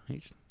coleslaw.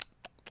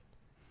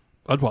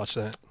 I'd watch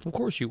that. Of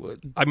course you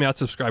would. I mean, I'd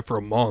subscribe for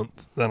a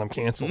month. Then I'm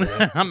canceling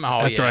it.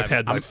 After I've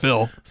had my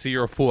fill. See,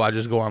 you're a fool. I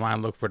just go online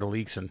and look for the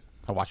leaks and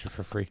I'll watch it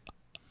for free.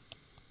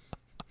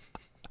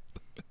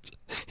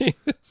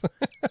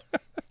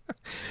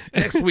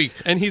 Next week,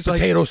 and he's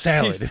potato like,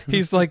 salad.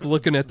 He's like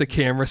looking at the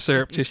camera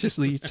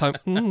surreptitiously. Each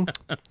time,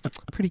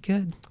 pretty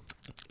good.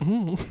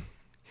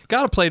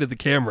 Gotta play to the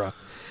camera.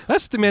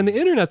 That's the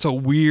internet's a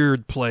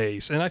weird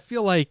place, and I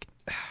feel like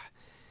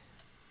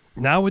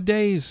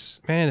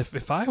nowadays, man,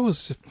 if I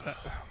was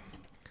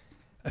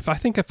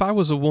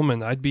a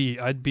woman, I'd be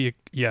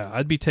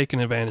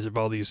taking advantage of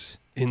all these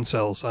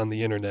incels on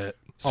the internet.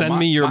 Send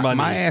me your money.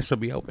 My ass will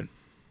be open.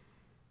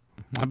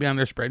 I'll be on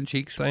there spreading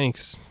cheeks.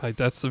 Thanks.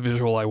 That's the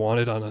visual I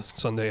wanted on a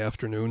Sunday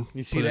afternoon.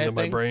 You see Put that it into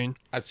my brain.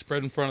 I'd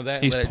spread in front of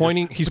that. He's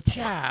pointing. He's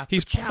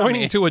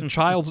pointing to a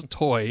child's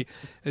toy.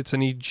 It's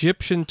an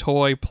Egyptian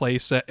toy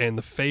playset, and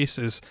the face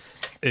is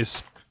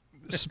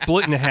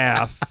split in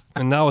half.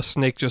 And now a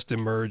snake just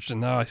emerged, and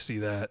now I see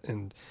that.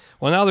 And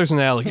well, now there's an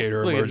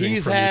alligator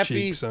emerging from your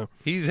cheek. So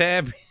he's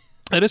happy.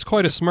 It is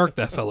quite a smirk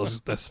that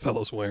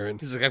fellow's wearing.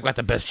 He's like, I've got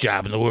the best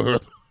job in the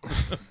world.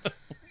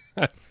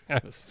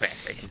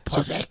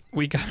 So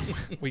we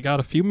got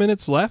a few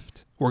minutes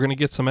left. We're gonna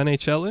get some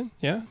NHL in.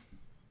 Yeah,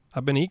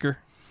 I've been eager.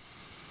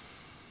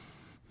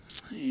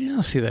 Yeah, I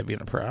don't see that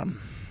being a problem.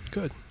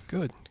 Good.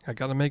 I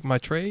gotta make my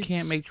trades.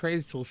 Can't make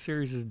trades until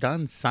series is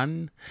done,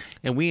 son.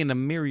 And we in the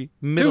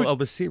middle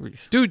of a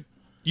series, dude.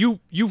 You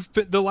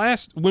the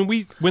last when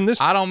this.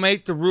 I don't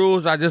make the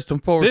rules. I just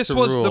enforce the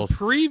rules. This was the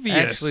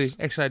previous.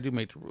 Actually, I do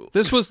make the rules.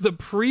 This was the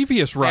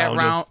previous round.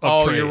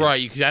 Of trades. You're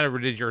right. I never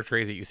did your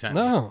trades that you sent.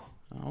 No.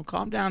 Me. Oh,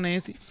 calm down,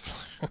 Nancy.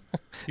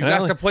 You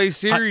got to play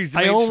series.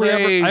 I only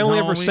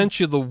ever sent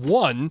you the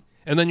one,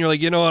 and then you're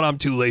like, you know what? I'm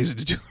too lazy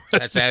to do the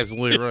rest. That's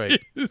absolutely right.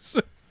 It's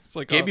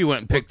like Gabe went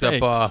and picked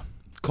up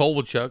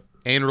Kovalchuk.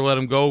 Andrew let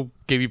him go.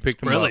 Gabe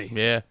picked him up. Really?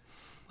 Yeah.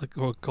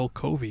 Like Gold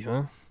Covey,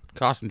 huh?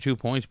 Cost him 2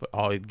 points, but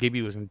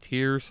Gibby was in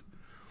tears.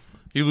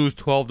 You lose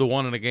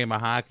 12-1 in a game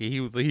of hockey.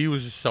 He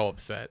was just so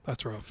upset.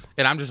 That's rough.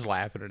 And I'm just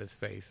laughing at his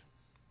face.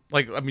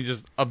 Like, I mean,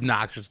 just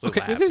obnoxiously Okay,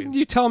 laughing. didn't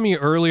you tell me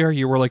earlier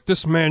you were like,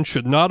 this man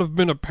should not have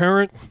been a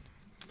parent?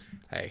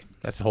 Hey,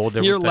 that's a whole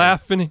different You're thing.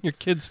 laughing in your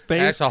kid's face.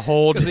 That's a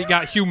whole because he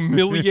got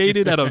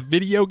humiliated at a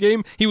video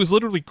game. He was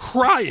literally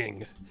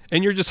crying.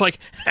 And you're just like,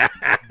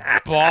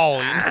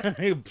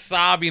 bawling.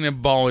 Sobbing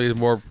and bawling is a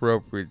more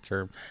appropriate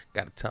term.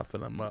 Got to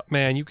toughen him up.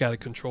 man, you got to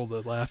control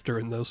the laughter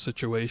in those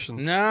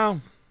situations.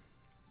 No.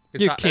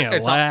 You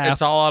can't laugh.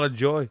 It's all out of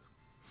joy.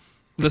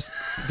 This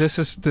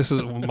is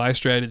my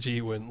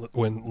strategy when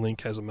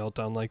Link has a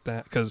meltdown like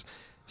that, because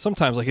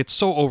sometimes like it's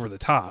so over the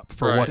top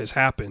for Right. what has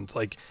happened.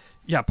 Like,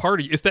 yeah,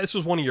 party. If this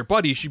was one of your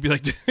buddies, you'd be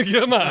like,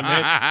 come on,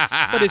 man.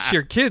 But it's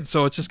your kid,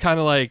 so it's just kind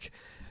of like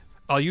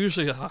I'll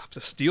usually have to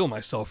steel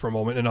myself for a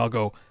moment, and I'll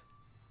go,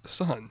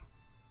 son,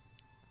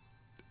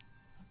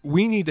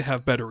 we need to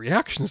have better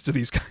reactions to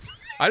these guys.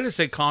 I just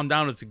say calm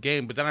down, it's a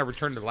game, but then I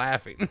return to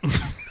laughing.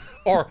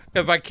 Or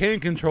if I can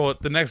control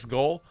it, the next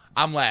goal,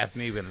 I'm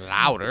laughing even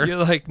louder. You're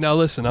like, now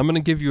listen, I'm going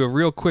to give you a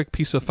real quick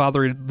piece of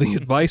fatherly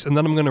advice, and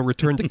then I'm going to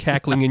return to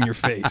cackling in your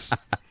face.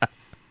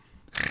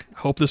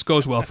 Hope this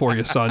goes well for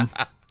you, son.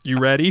 You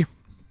ready?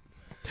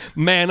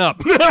 Man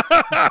up.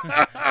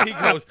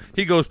 He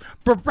goes,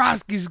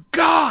 Bobrovsky's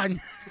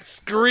gone,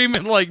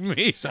 screaming like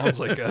me. Sounds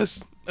like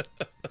us.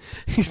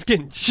 He's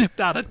getting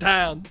shipped out of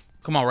town.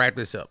 Come on, wrap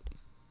this up.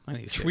 I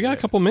need to We got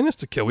a couple minutes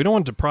to kill. We don't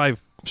want to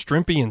deprive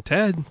Strimpy and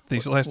Ted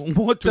these last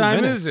What 2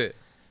 time minutes. is it?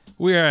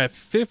 We are at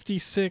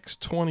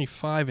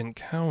 56:25 and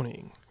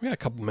counting. We got a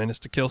couple minutes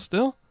to kill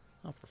still.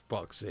 Oh, for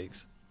fuck's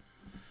sakes.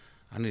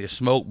 I need to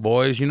smoke,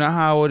 boys. You know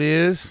how it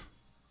is.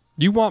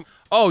 You want...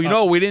 Oh, you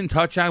know what we didn't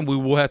touch on, we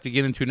will have to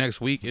get into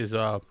next week, is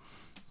the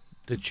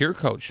cheer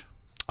coach.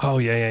 Oh,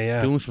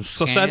 yeah. Doing some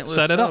So scandalous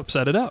set it stuff. up.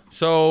 Set it up.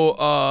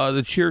 So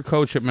the cheer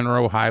coach at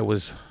Monroe High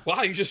was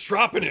Wow, you're just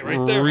dropping it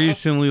right there. Huh?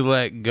 recently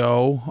let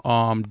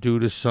go due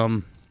to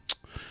some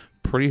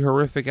pretty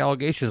horrific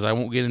allegations. I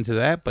won't get into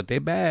that, but they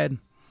bad.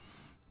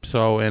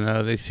 So,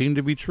 and they seem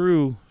to be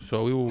true.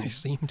 So we will They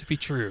seem to be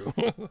true.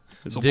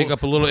 So dig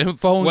up a little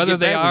info. And whether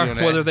get back with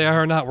you on whether that. they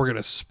are or not, we're going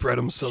to spread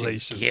them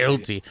salaciously.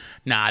 Guilty.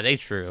 Nah, they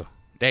true.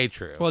 They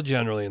true. Well,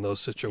 generally in those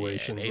yeah,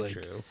 situations, they like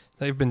true.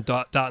 they've been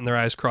dotting their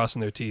I's,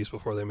 crossing their T's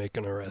before they make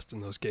an arrest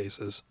in those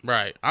cases.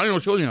 Right. I don't know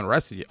if she wasn't even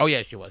arrested yet. Oh,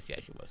 yeah, she was. Yeah,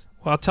 she was.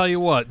 Well, I'll tell you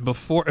what.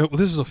 Before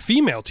this is a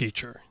female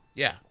teacher.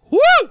 Yeah. Woo!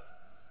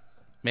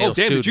 Male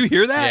Dan, did you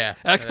hear that?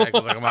 Yeah. That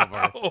goes like a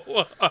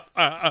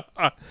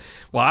motherfucker.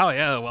 Wow.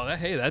 Yeah. Well,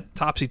 that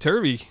topsy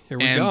turvy. Here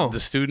we And go. the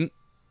student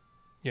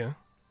Yeah.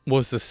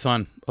 was the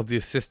son of the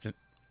assistant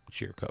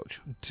cheer coach.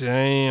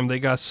 Damn, they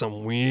got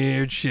some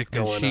weird shit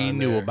And going on. she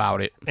knew there. about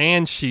it.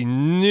 And she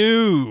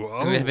knew.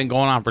 Oh, And it had been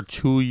going on for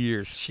 2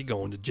 years. she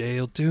going to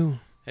jail too.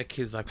 That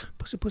kid's like,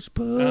 pussy, pussy,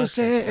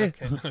 pussy.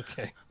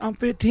 Okay. I'm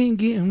 15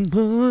 getting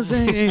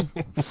pussy.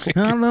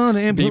 I love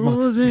that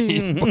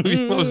pussy.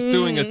 Bemo's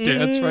doing a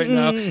dance right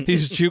now.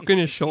 He's juking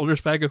his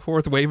shoulders back and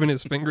forth, waving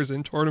his fingers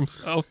in toward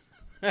himself.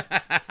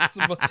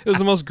 It was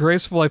the most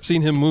graceful I've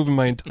seen him move in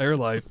my entire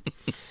life.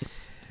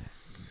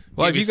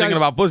 Well, If you're thinking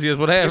about pussy, that's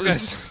what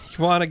happens. if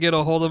you want to get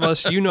a hold of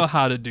us, you know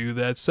how to do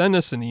that. Send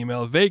us an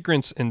email,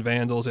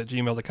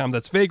 vagrantsandvandals@gmail.com.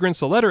 That's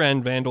vagrants, the letter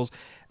N, vandals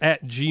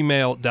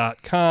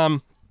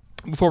 @gmail.com.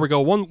 Before we go,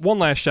 one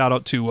last shout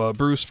out to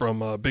Bruce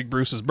from Big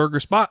Bruce's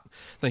Burger Spot.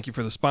 Thank you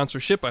for the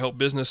sponsorship. I hope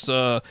business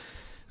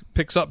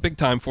picks up big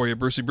time for you,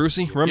 Brucey.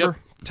 Remember,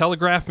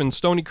 Telegraph in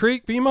Stony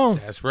Creek, BMO?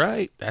 That's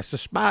right. That's the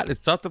spot.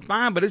 It's tough to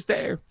find, but it's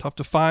there. Tough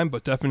to find,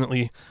 but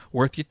definitely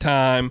worth your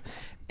time.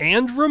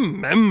 And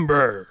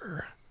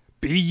remember,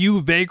 be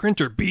you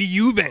vagrant or be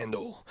you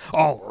vandal,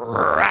 all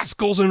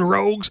rascals and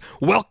rogues,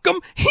 welcome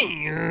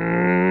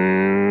here.